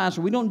Project class,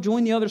 or we don't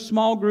join the other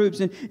small groups.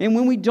 And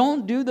when we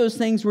don't do those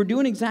things, we're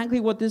doing exactly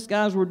what these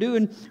guys were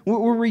doing.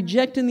 We're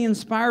rejecting the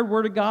inspired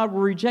Word of God. We're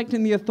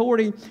rejecting the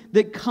authority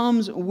that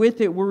comes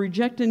with it. We're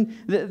rejecting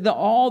the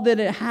all that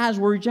it has.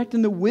 We're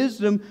rejecting the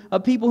wisdom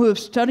of people who have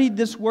studied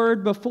this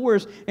Word before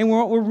us. And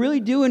what we're really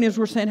doing is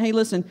we're saying, hey,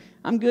 listen,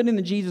 I'm good in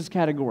the Jesus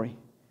category.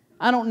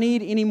 I don't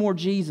need any more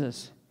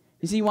Jesus.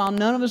 You see, while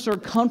none of us are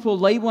comfortable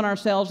labeling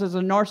ourselves as a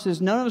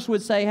narcissist, none of us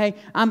would say, hey,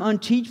 I'm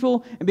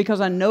unteachable and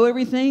because I know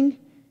everything,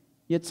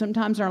 yet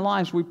sometimes in our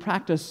lives we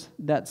practice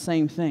that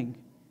same thing.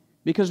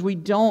 Because we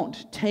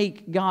don't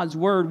take God's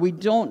Word, we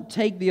don't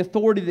take the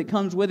authority that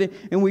comes with it,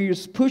 and we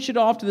just push it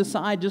off to the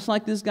side, just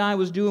like this guy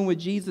was doing with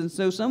Jesus. And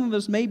so some of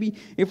us, maybe,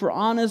 if we're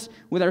honest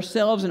with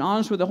ourselves and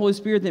honest with the Holy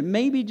Spirit, that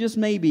maybe, just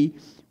maybe,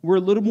 we're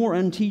a little more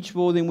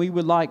unteachable than we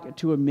would like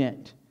to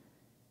admit.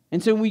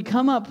 And so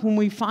when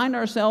we find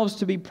ourselves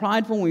to be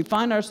prideful, when we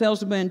find ourselves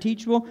to be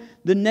unteachable,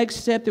 the next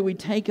step that we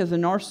take as a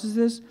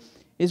narcissist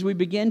is we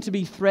begin to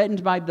be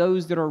threatened by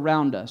those that are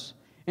around us.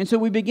 And so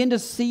we begin to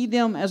see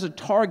them as a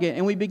target,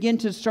 and we begin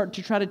to start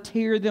to try to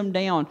tear them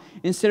down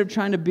instead of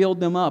trying to build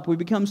them up. We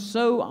become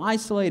so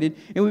isolated,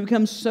 and we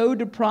become so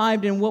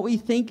deprived in what we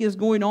think is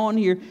going on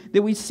here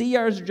that we see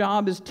our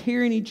job as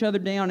tearing each other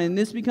down. And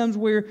this becomes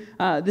where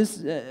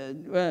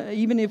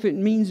even if it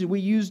means we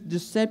use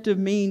deceptive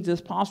means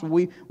as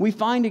possible, we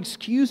find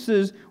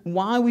excuses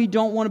why we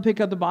don't want to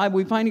pick up the Bible.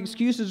 We find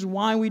excuses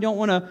why we don't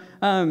want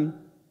to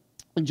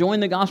join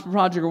the Gospel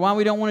Project, or why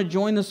we don't want to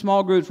join the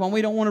small groups, why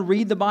we don't want to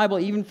read the Bible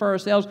even for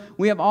ourselves.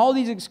 We have all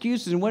these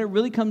excuses, and what it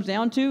really comes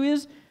down to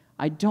is,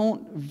 I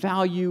don't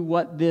value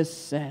what this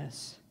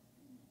says.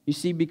 You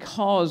see,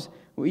 because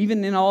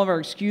even in all of our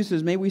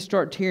excuses, maybe we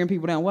start tearing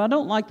people down. Well, I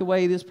don't like the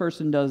way this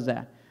person does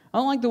that. I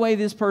don't like the way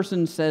this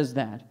person says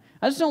that.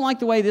 I just don't like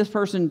the way this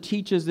person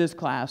teaches this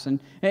class.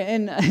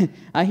 And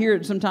I hear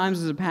it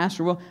sometimes as a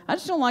pastor, well, I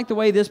just don't like the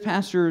way this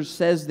pastor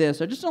says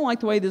this. I just don't like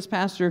the way this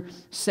pastor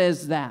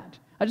says that.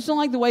 I just don't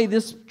like the way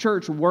this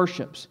church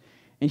worships.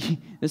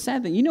 And the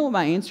sad thing, you know what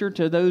my answer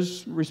to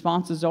those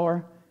responses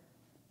are?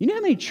 You know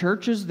how many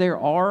churches there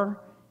are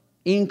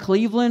in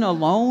Cleveland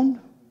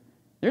alone?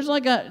 There's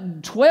like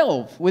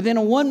 12 within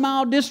a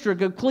 1-mile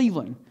district of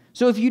Cleveland.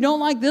 So if you don't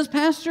like this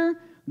pastor,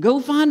 go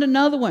find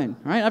another one.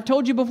 Right? I've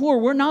told you before,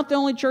 we're not the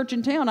only church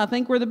in town. I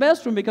think we're the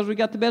best one because we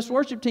got the best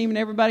worship team and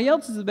everybody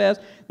else is the best.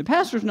 The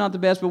pastor's not the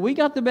best, but we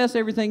got the best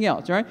everything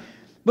else, right?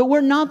 But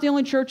we're not the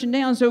only church in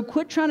town, so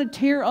quit trying to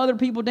tear other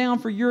people down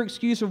for your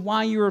excuse of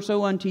why you are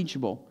so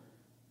unteachable.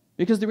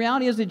 Because the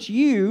reality is it's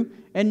you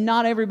and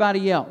not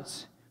everybody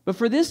else. But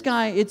for this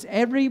guy, it's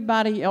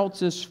everybody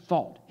else's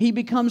fault. He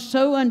becomes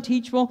so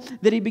unteachable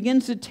that he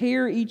begins to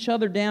tear each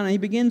other down, and he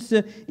begins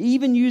to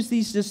even use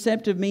these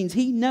deceptive means.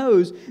 He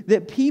knows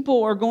that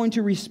people are going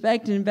to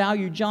respect and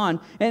value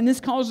John, and this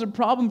causes a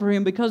problem for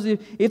him, because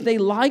if they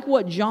like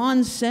what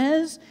John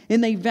says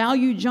and they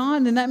value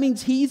John, then that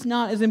means he's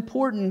not as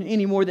important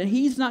anymore, that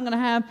he's not going to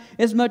have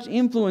as much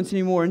influence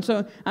anymore. And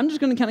so I'm just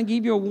going to kind of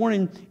give you a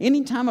warning.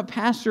 Anytime a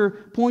pastor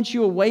points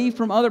you away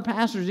from other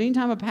pastors,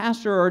 anytime a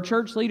pastor or a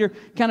church leader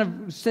kind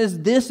of says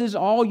this is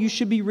all you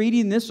should be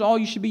reading, this is all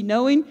you should be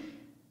knowing,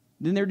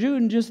 then they're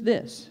doing just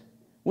this.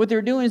 What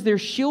they're doing is they're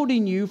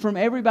shielding you from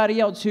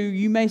everybody else who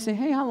you may say,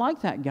 hey, I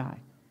like that guy.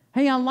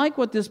 Hey, I like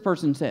what this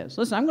person says.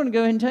 Listen, I'm going to go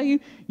ahead and tell you,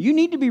 you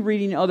need to be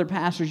reading other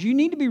pastors. You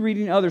need to be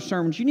reading other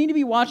sermons. You need to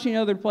be watching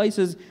other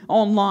places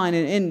online.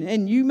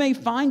 And you may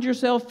find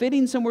yourself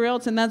fitting somewhere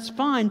else, and that's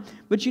fine.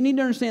 But you need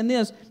to understand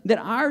this, that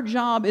our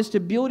job is to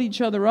build each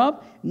other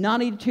up, not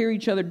to tear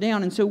each other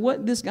down. And so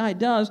what this guy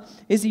does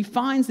is he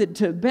finds that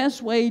the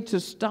best way to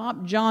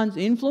stop John's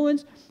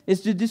influence is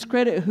to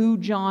discredit who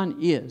John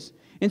is.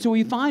 And so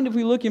we find, if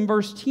we look in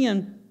verse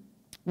 10,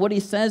 what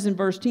he says in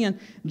verse 10,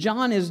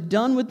 John is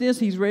done with this.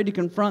 He's ready to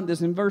confront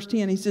this. In verse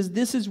 10, he says,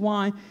 this is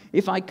why,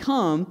 if I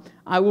come,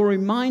 I will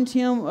remind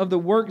him of the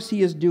works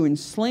he is doing,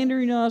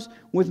 slandering us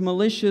with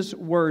malicious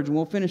words. And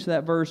we'll finish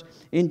that verse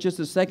in just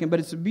a second. But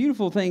it's a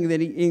beautiful thing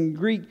that in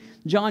Greek,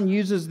 John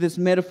uses this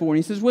metaphor. And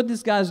he says what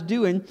this guy's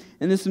doing,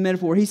 and this is a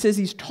metaphor, he says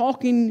he's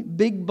talking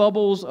big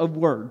bubbles of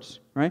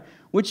words, right?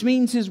 Which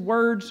means his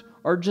words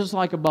are just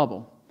like a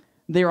bubble.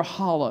 They are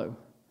hollow.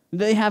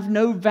 They have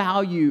no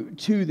value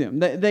to them.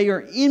 They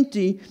are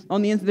empty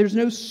on the inside. There's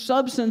no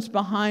substance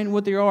behind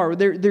what they are.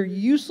 They're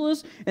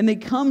useless, and they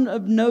come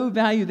of no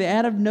value. They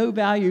add of no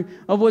value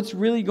of what's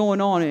really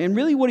going on. And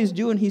really what he's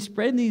doing, he's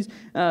spreading these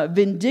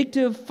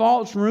vindictive,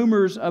 false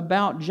rumors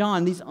about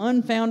John, these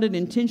unfounded,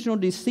 intentional,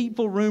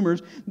 deceitful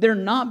rumors. They're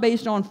not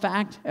based on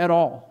fact at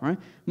all. Right?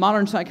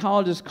 Modern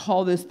psychologists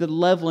call this the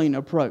leveling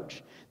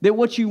approach. That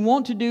what you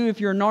want to do if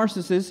you're a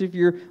narcissist, if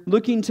you're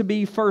looking to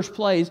be first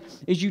place,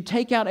 is you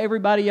take out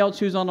everybody else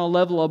who's on a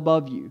level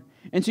above you.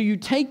 And so you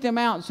take them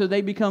out so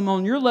they become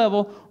on your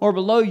level or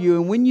below you.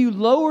 And when you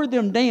lower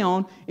them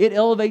down, it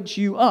elevates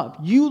you up.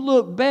 You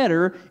look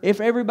better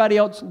if everybody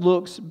else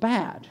looks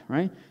bad,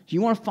 right? So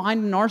you want to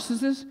find a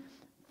narcissist?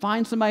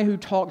 Find somebody who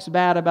talks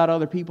bad about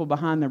other people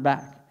behind their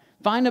back.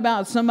 Find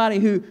about somebody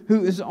who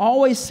is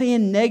always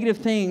saying negative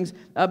things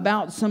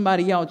about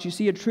somebody else. You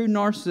see, a true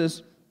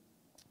narcissist,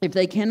 if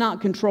they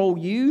cannot control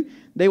you,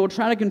 they will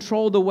try to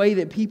control the way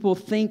that people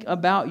think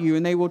about you,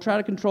 and they will try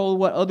to control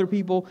what other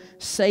people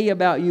say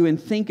about you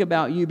and think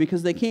about you.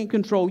 Because they can't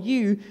control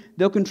you,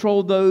 they'll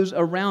control those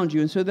around you.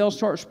 And so they'll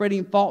start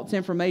spreading false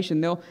information.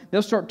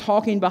 They'll start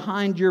talking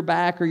behind your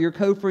back, or your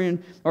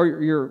co-friend or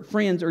your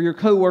friends or your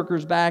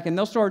co-workers' back, and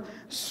they'll start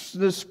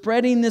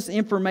spreading this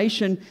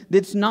information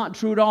that's not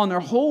true at all. And their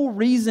whole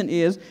reason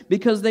is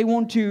because they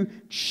want to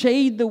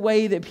shade the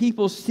way that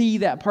people see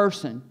that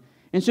person.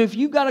 And so if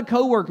you've got a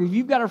coworker, if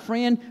you've got a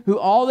friend who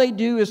all they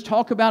do is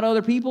talk about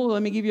other people,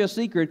 let me give you a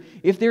secret.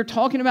 If they're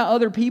talking about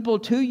other people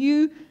to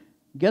you,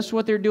 guess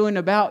what they're doing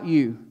about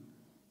you?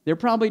 They're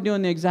probably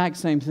doing the exact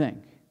same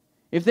thing.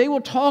 If they will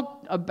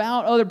talk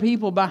about other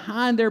people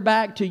behind their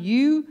back to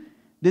you,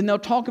 then they'll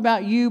talk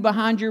about you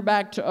behind your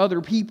back to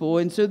other people.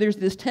 And so there's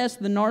this test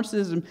of the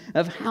narcissism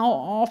of how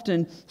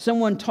often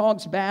someone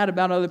talks bad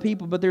about other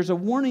people. But there's a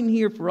warning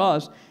here for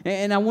us,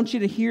 and I want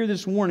you to hear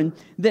this warning,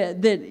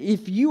 that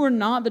if you are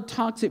not the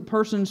toxic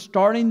person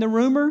starting the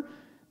rumor,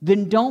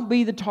 then don't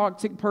be the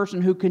toxic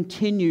person who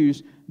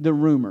continues the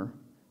rumor.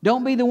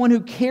 Don't be the one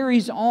who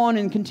carries on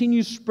and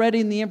continues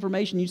spreading the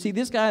information. You see,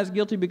 this guy is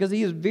guilty because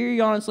he is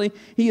very honestly,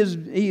 he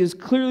is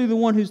clearly the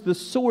one who's the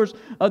source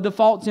of the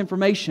false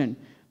information.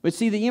 But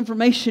see, the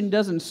information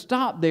doesn't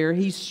stop there.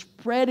 He's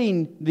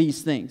spreading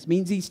these things. It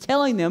means he's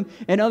telling them,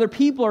 and other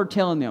people are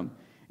telling them.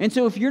 And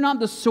so if you're not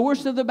the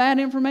source of the bad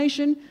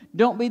information,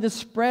 don't be the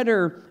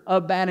spreader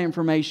of bad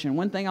information.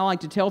 One thing I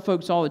like to tell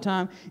folks all the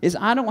time is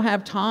I don't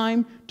have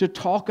time to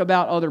talk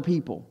about other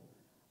people.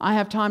 I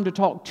have time to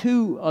talk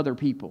to other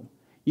people.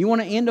 You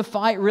want to end a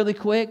fight really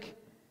quick?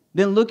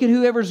 Then look at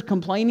whoever's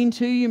complaining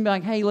to you and be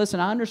like, hey,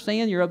 listen, I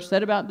understand you're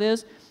upset about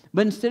this,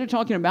 but instead of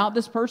talking about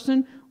this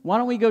person, why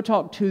don't we go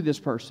talk to this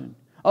person?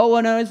 Oh,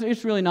 well, no,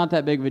 it's really not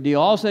that big of a deal.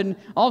 All of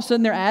a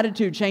sudden their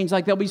attitude changed.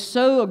 Like they'll be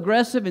so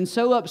aggressive and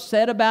so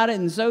upset about it,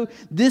 and so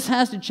this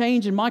has to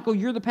change. And Michael,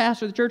 you're the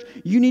pastor of the church.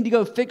 You need to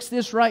go fix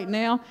this right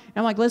now. And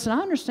I'm like, listen, I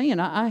understand.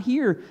 I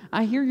hear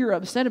you're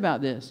upset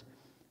about this.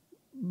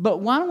 But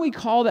why don't we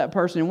call that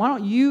person? And why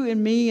don't you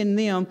and me and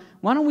them,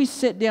 why don't we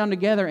sit down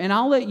together, and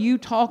I'll let you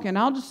talk, and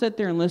I'll just sit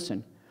there and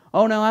listen.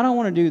 Oh, no, I don't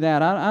want to do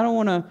that. I don't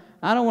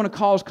want to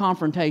cause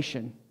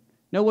confrontation.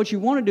 No, what you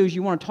want to do is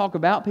you want to talk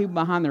about people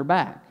behind their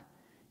back.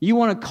 You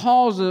want to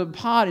cause a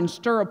pot and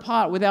stir a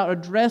pot without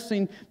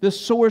addressing the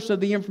source of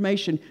the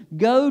information.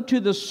 Go to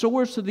the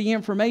source of the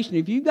information.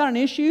 If you've got an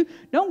issue,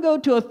 don't go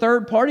to a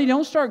third party.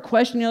 Don't start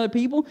questioning other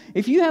people.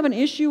 If you have an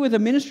issue with a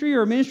ministry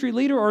or a ministry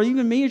leader or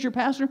even me as your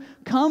pastor,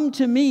 come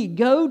to me.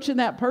 Go to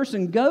that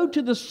person. Go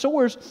to the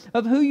source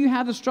of who you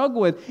have the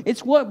struggle with.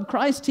 It's what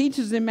Christ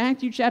teaches in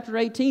Matthew chapter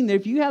 18, that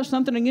if you have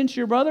something against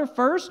your brother,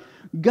 first,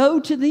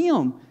 go to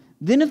them.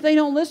 Then if they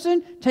don't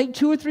listen, take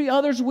 2 or 3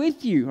 others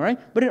with you, right?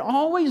 But it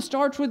always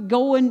starts with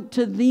going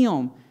to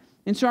them.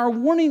 And so our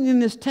warning in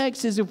this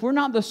text is if we're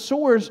not the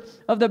source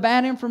of the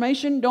bad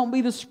information, don't be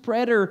the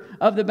spreader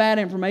of the bad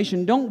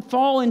information. Don't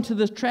fall into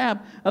the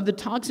trap of the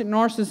toxic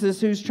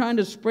narcissist who's trying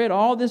to spread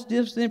all this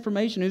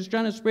disinformation, who's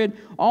trying to spread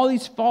all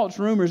these false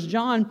rumors.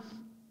 John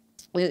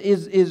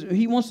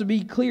he wants to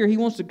be clear. He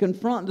wants to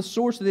confront the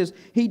source of this.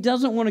 He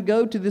doesn't want to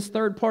go to this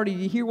third party.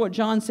 You hear what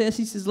John says?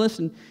 He says,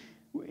 listen,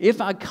 if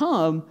I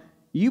come,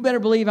 you better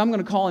believe I'm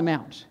going to call him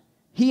out.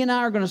 He and I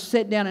are going to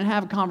sit down and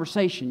have a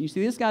conversation. You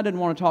see, this guy doesn't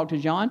want to talk to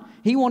John.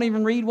 He won't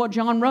even read what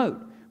John wrote.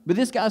 But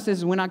this guy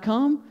says, when I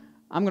come,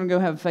 I'm going to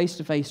go have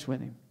face-to-face with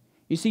him.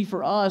 You see,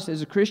 for us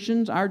as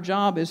Christians, our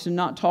job is to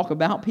not talk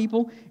about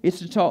people. It's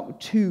to talk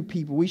to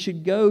people. We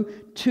should go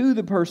to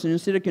the person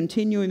instead of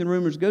continuing the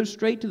rumors. Go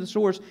straight to the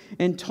source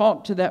and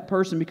talk to that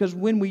person. Because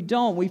when we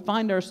don't, we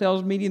find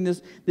ourselves meeting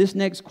this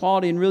next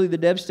quality. And really the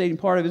devastating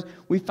part of it is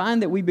we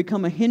find that we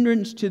become a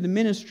hindrance to the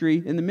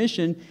ministry and the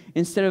mission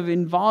instead of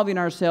involving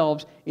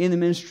ourselves in the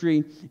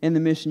ministry and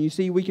the mission. You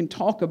see, we can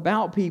talk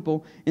about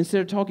people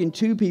instead of talking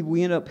to people.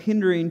 We end up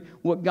hindering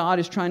what God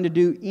is trying to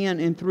do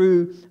in and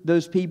through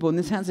those people. And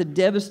this has a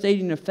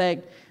devastating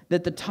effect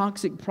that the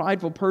toxic,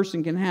 prideful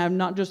person can have,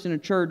 not just in a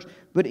church,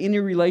 but in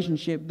a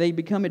relationship. They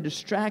become a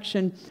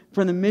distraction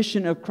from the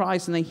mission of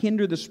Christ, and they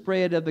hinder the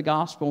spread of the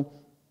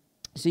gospel.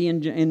 See,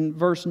 in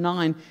verse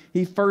 9,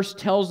 he first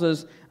tells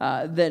us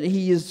that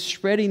he is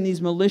spreading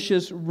these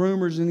malicious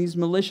rumors and these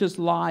malicious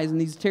lies and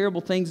these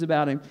terrible things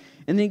about him.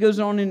 And then he goes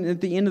on at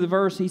the end of the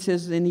verse, he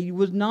says, and he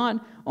was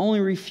not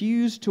only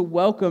refused to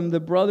welcome the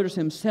brothers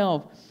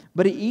himself,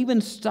 but he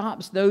even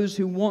stops those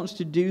who wants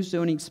to do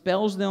so and he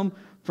expels them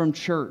from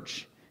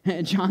church.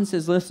 And John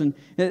says, listen,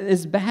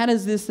 as bad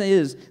as this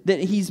is, that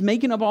he's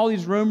making up all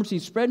these rumors,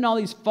 he's spreading all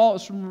these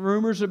false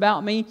rumors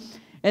about me,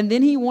 and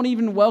then he won't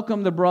even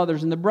welcome the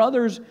brothers. And the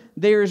brothers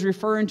there is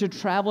referring to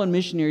traveling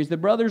missionaries. The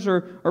brothers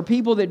are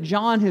people that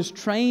John has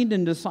trained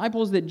and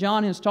disciples that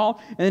John has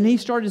taught, and then he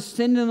started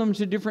sending them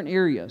to different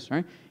areas,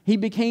 right? He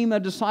became a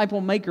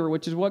disciple maker,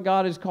 which is what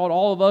God has called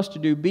all of us to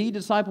do. Be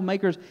disciple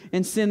makers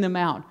and send them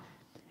out.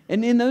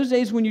 And in those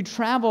days when you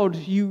traveled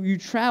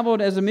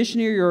as a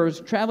missionary or as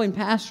a traveling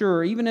pastor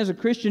or even as a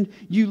Christian,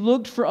 you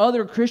looked for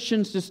other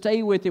Christians to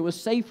stay with. It was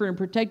safer and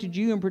protected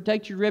you and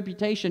protected your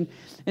reputation.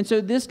 And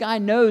so this guy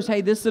knows, hey,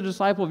 this is a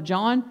disciple of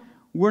John.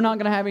 We're not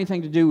going to have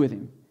anything to do with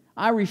him.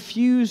 I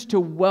refuse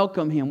to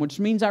welcome him, which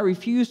means I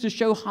refuse to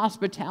show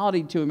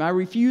hospitality to him. I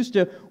refuse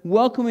to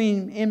welcome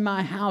him in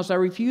my house. I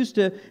refuse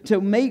to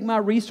make my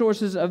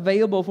resources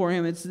available for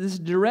him. It's this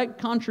direct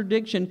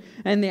contradiction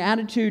and the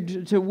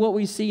attitude to what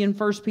we see in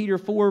 1 Peter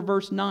 4,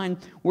 verse 9,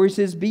 where he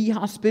says, be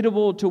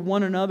hospitable to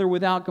one another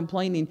without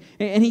complaining.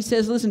 And he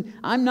says, listen,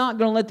 I'm not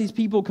going to let these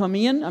people come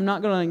in. I'm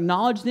not going to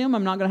acknowledge them.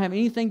 I'm not going to have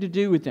anything to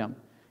do with them.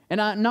 And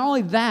not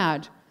only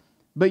that,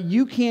 but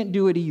you can't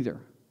do it either.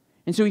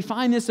 And so we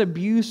find this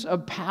abuse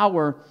of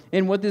power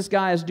in what this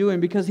guy is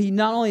doing, because he's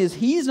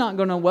not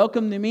going to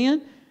welcome them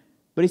in,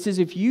 but he says,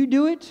 if you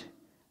do it,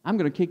 I'm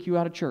going to kick you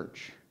out of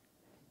church.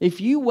 If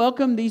you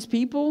welcome these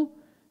people,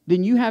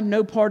 then you have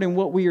no part in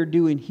what we are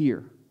doing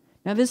here.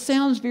 Now this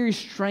sounds very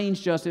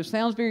strange to us. It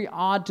sounds very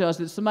odd to us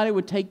that somebody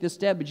would take this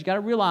step, but you got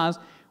to realize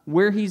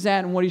where he's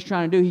at and what he's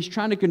trying to do. He's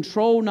trying to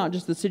control not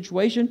just the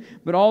situation,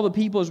 but all the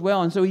people as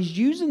well. And so he's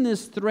using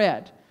this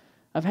threat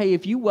of, hey,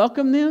 if you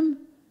welcome them,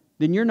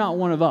 then you're not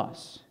one of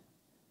us.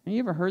 Have you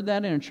ever heard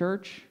that in a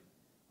church?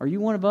 Are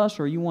you one of us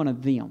or are you one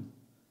of them?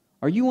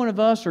 Are you one of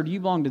us or do you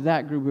belong to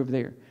that group over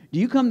there? Do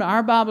you come to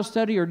our Bible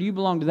study or do you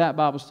belong to that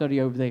Bible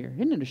study over there?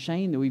 Isn't it a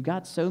shame that we've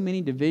got so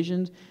many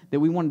divisions that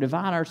we want to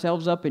divide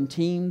ourselves up in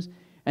teams,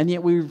 and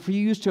yet we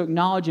refuse to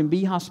acknowledge and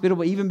be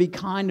hospitable, even be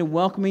kind and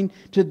welcoming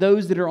to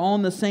those that are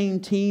on the same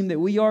team that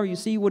we are? You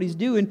see, what he's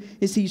doing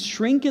is he's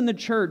shrinking the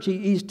church.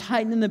 He's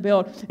tightening the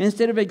belt. And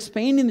instead of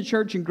expanding the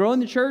church and growing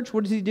the church,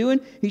 what is he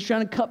doing? He's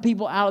trying to cut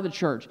people out of the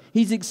church.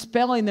 He's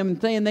expelling them and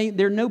saying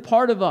they're no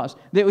part of us.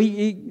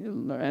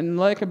 And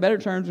like a better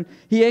term,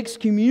 he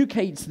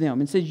excommunicates them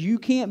and says, you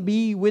can't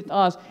be with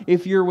us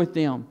if you're with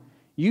them.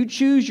 You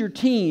choose your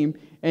team,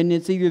 and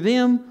it's either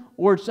them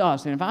or it's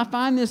us. And if I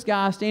find this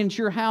guy staying at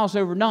your house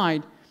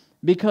overnight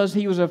because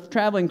he was a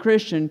traveling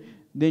Christian,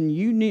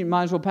 then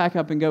might as well pack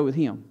up and go with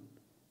him,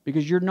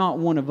 because you're not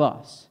one of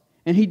us.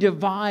 And he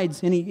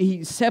divides and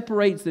he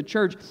separates the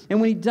church. And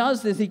when he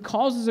does this, he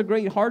causes a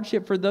great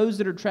hardship for those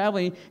that are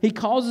traveling. He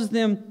causes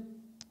them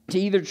to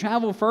either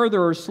travel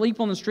further or sleep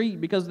on the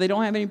street because they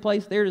don't have any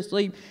place there to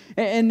sleep.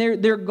 And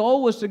their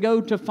goal was to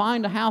go to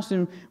find a house.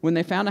 And when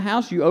they found a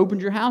house, you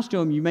opened your house to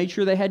them. You made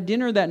sure they had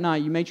dinner that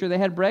night. You made sure they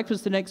had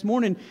breakfast the next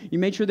morning. You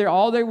made sure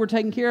all they were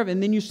taken care of,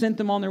 and then you sent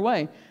them on their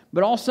way.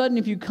 But all of a sudden,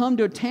 if you come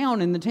to a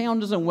town and the town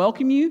doesn't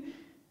welcome you,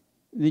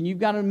 then you've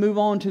got to move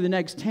on to the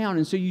next town.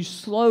 And so you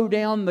slow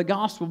down the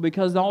gospel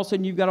because all of a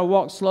sudden you've got to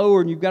walk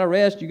slower and you've got to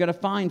rest, you've got to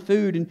find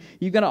food, and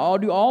you've got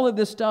to do all of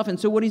this stuff. And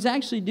so what he's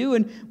actually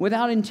doing,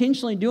 without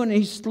intentionally doing it,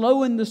 he's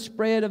slowing the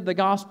spread of the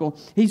gospel.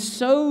 He's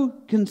so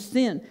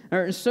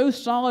so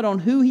solid on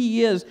who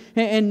he is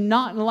and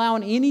not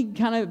allowing any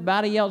kind of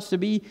anybody else to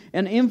be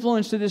an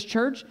influence to this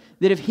church,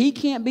 that if he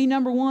can't be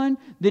number one,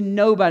 then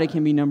nobody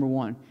can be number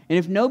one. And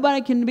if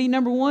nobody can be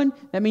number one,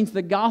 that means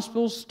the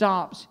gospel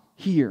stops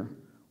here.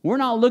 We're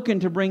not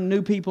looking to bring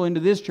new people into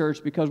this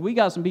church because we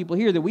got some people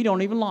here that we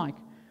don't even like.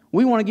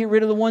 We want to get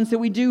rid of the ones that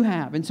we do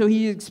have. And so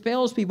he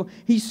expels people.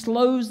 He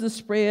slows the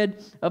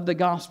spread of the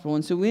gospel.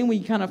 And so then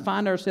we kind of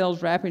find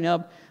ourselves wrapping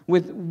up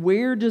with,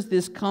 where does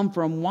this come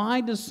from?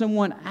 Why does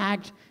someone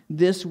act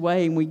this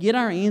way? And we get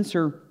our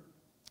answer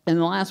in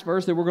the last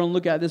verse that we're going to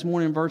look at this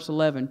morning, in verse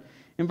 11.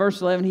 In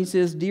verse 11, he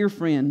says, "Dear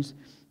friends,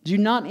 do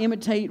not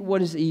imitate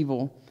what is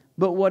evil,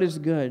 but what is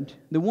good.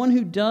 The one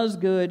who does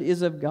good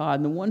is of God,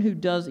 and the one who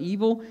does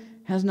evil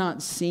has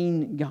not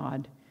seen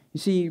God." You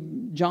see,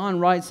 John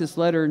writes this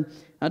letter, and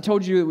I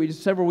told you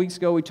several weeks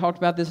ago we talked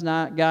about this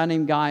guy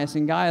named Gaius,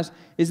 and Gaius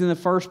is in the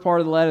first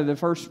part of the letter, the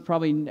first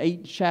probably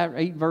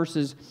 8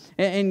 verses,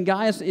 and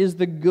Gaius is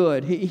the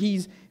good.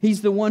 He's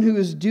the one who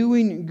is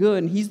doing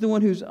good, and he's the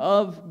one who's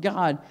of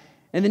God.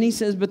 And then he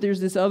says, but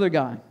there's this other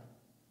guy.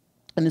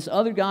 And this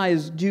other guy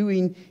is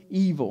doing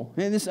evil.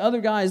 And this other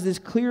guy is this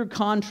clear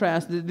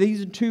contrast that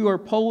these two are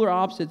polar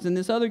opposites. And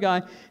this other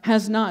guy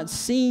has not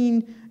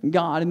seen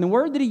God. And the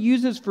word that he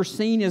uses for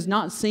seen is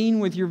not seen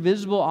with your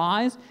visible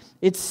eyes.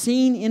 It's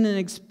seen in an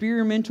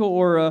experimental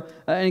or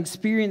an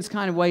experienced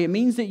kind of way. It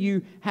means that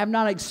you have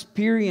not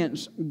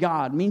experienced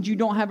God. It means you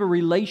don't have a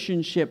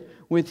relationship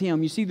with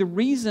Him. You see, the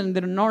reason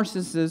that a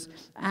narcissist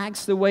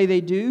acts the way they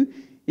do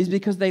is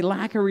because they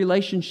lack a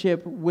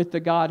relationship with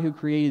the God who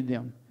created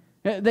them.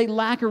 They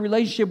lack a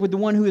relationship with the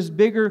one who is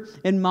bigger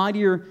and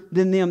mightier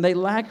than them. They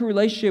lack a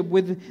relationship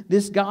with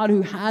this God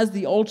who has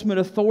the ultimate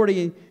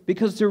authority,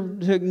 because to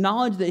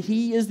acknowledge that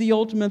He is the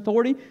ultimate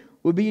authority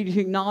would be to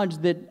acknowledge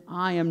that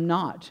I am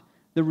not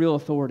the real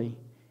authority.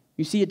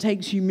 You see, it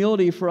takes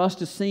humility for us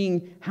to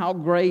sing how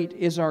great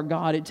is our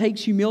God. It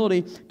takes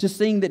humility to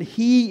sing that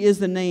He is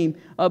the name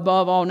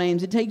above all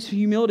names. It takes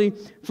humility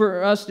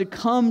for us to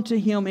come to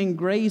Him in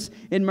grace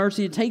and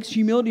mercy. It takes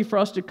humility for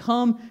us to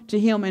come to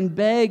Him and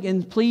beg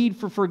and plead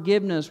for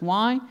forgiveness.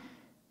 Why?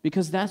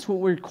 Because that's what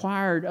we're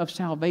required of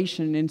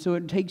salvation. And so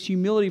it takes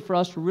humility for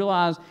us to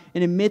realize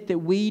and admit that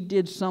we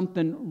did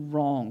something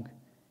wrong.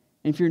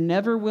 And if you're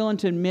never willing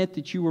to admit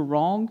that you were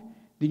wrong,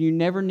 then you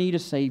never need a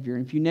Savior.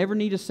 And if you never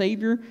need a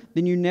Savior,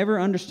 then you never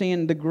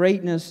understand the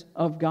greatness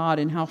of God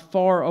and how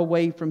far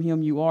away from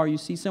Him you are. You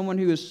see someone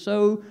who is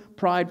so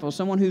prideful,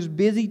 someone who's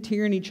busy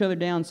tearing each other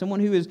down, someone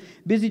who is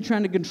busy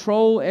trying to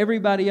control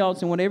everybody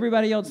else and what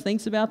everybody else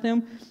thinks about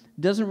them,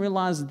 doesn't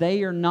realize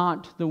they are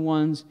not the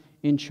ones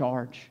in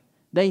charge.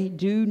 They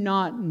do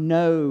not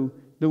know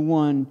the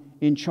one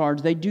in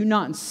charge. They do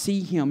not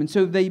see Him. And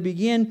so they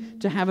begin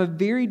to have a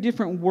very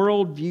different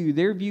worldview.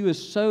 Their view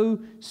is so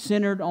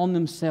centered on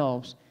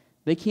themselves.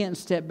 They can't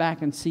step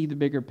back and see the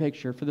bigger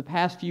picture. For the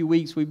past few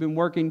weeks, we've been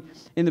working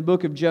in the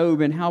book of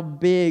Job and how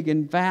big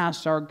and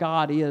vast our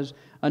God is.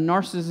 A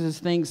narcissist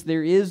thinks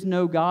there is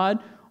no God,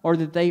 or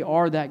that they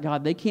are that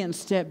God. They can't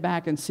step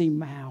back and see,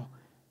 wow,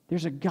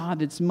 there's a God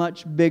that's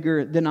much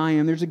bigger than I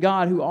am. There's a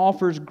God who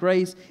offers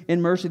grace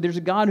and mercy. There's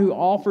a God who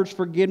offers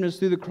forgiveness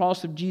through the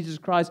cross of Jesus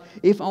Christ.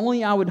 If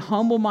only I would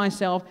humble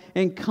myself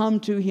and come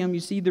to Him. You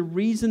see, the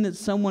reason that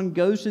someone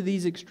goes to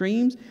these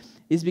extremes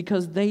is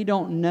because they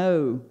don't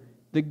know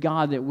the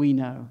God that we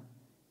know.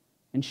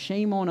 And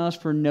shame on us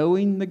for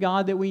knowing the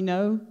God that we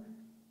know,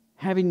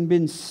 having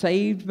been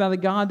saved by the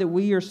God that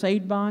we are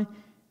saved by,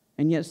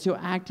 and yet still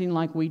acting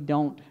like we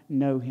don't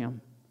know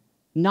Him.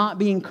 Not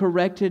being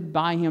corrected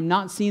by Him,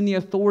 not seeing the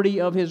authority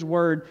of His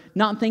Word,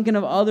 not thinking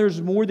of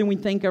others more than we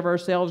think of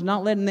ourselves,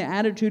 not letting the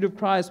attitude of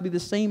Christ be the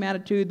same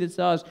attitude that's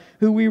us,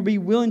 who we would be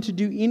willing to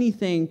do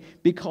anything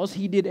because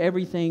He did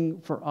everything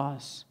for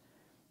us.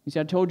 You see,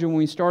 I told you when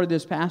we started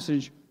this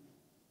passage,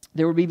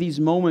 there would be these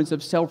moments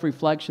of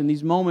self-reflection,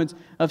 these moments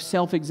of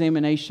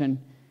self-examination.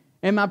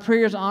 And my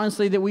prayer is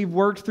honestly that we've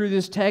worked through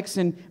this text,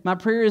 and my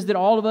prayer is that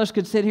all of us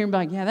could sit here and be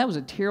like, yeah, that was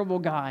a terrible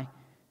guy.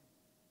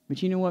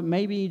 But you know what?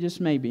 Maybe,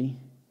 just maybe,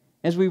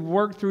 as we've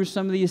worked through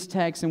some of these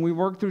texts and we've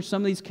worked through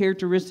some of these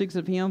characteristics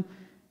of Him,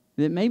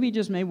 that maybe,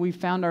 just maybe, we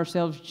found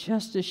ourselves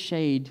just a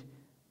shade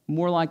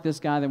more like this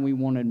guy than we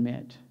want to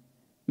admit.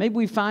 Maybe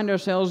we find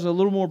ourselves a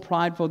little more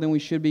prideful than we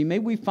should be.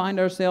 Maybe we find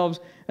ourselves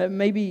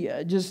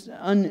just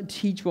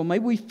unteachable.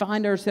 Maybe we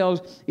find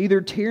ourselves either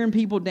tearing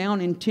people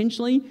down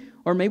intentionally,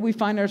 or maybe we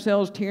find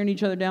ourselves tearing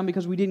each other down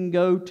because we didn't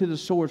go to the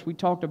source. We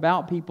talked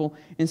about people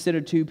instead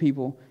of to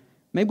people.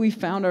 Maybe we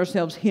found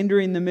ourselves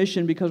hindering the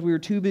mission because we were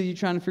too busy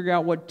trying to figure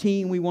out what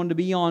team we wanted to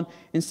be on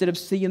instead of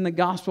seeing the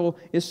gospel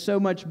is so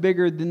much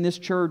bigger than this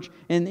church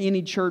and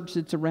any church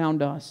that's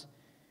around us.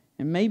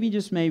 And maybe,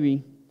 just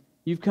maybe,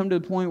 you've come to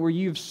the point where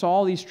you've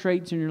saw these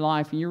traits in your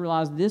life and you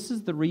realize this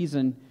is the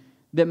reason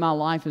that my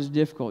life is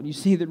difficult. You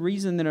see, the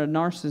reason that a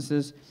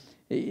narcissist,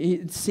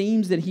 it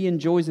seems that he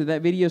enjoys it.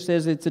 That video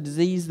says it's a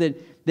disease that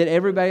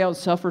everybody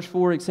else suffers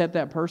for except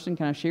that person.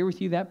 Can I share with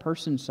you, that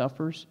person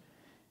suffers?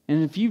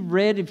 And if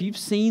you've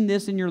seen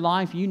this in your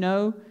life, you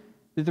know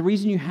that the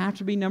reason you have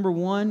to be number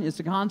one is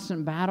a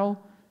constant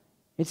battle.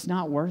 It's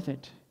not worth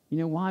it. You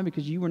know why?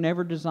 Because you were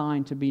never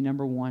designed to be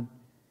number one.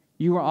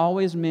 You were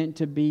always meant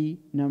to be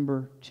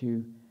number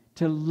two,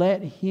 to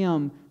let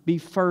Him be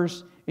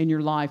first in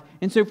your life.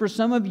 And so for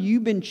some of you,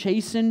 you've been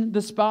chasing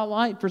the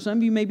spotlight. For some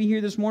of you maybe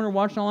here this morning or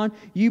watching online,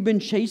 you've been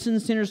chasing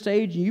center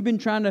stage, and you've been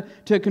trying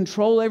to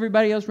control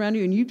everybody else around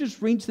you, and you've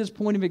just reached this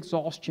point of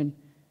exhaustion.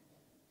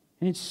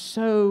 And it's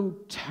so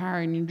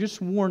tiring. You're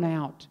just worn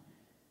out.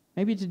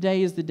 Maybe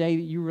today is the day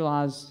that you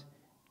realize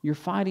you're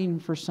fighting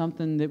for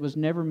something that was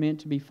never meant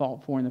to be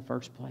fought for in the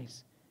first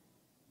place.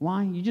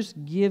 Why? You just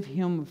give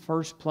Him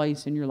first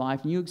place in your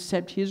life, and you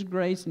accept His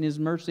grace and His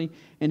mercy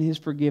and His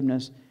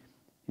forgiveness,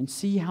 and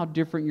see how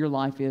different your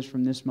life is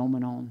from this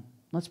moment on.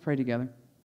 Let's pray together.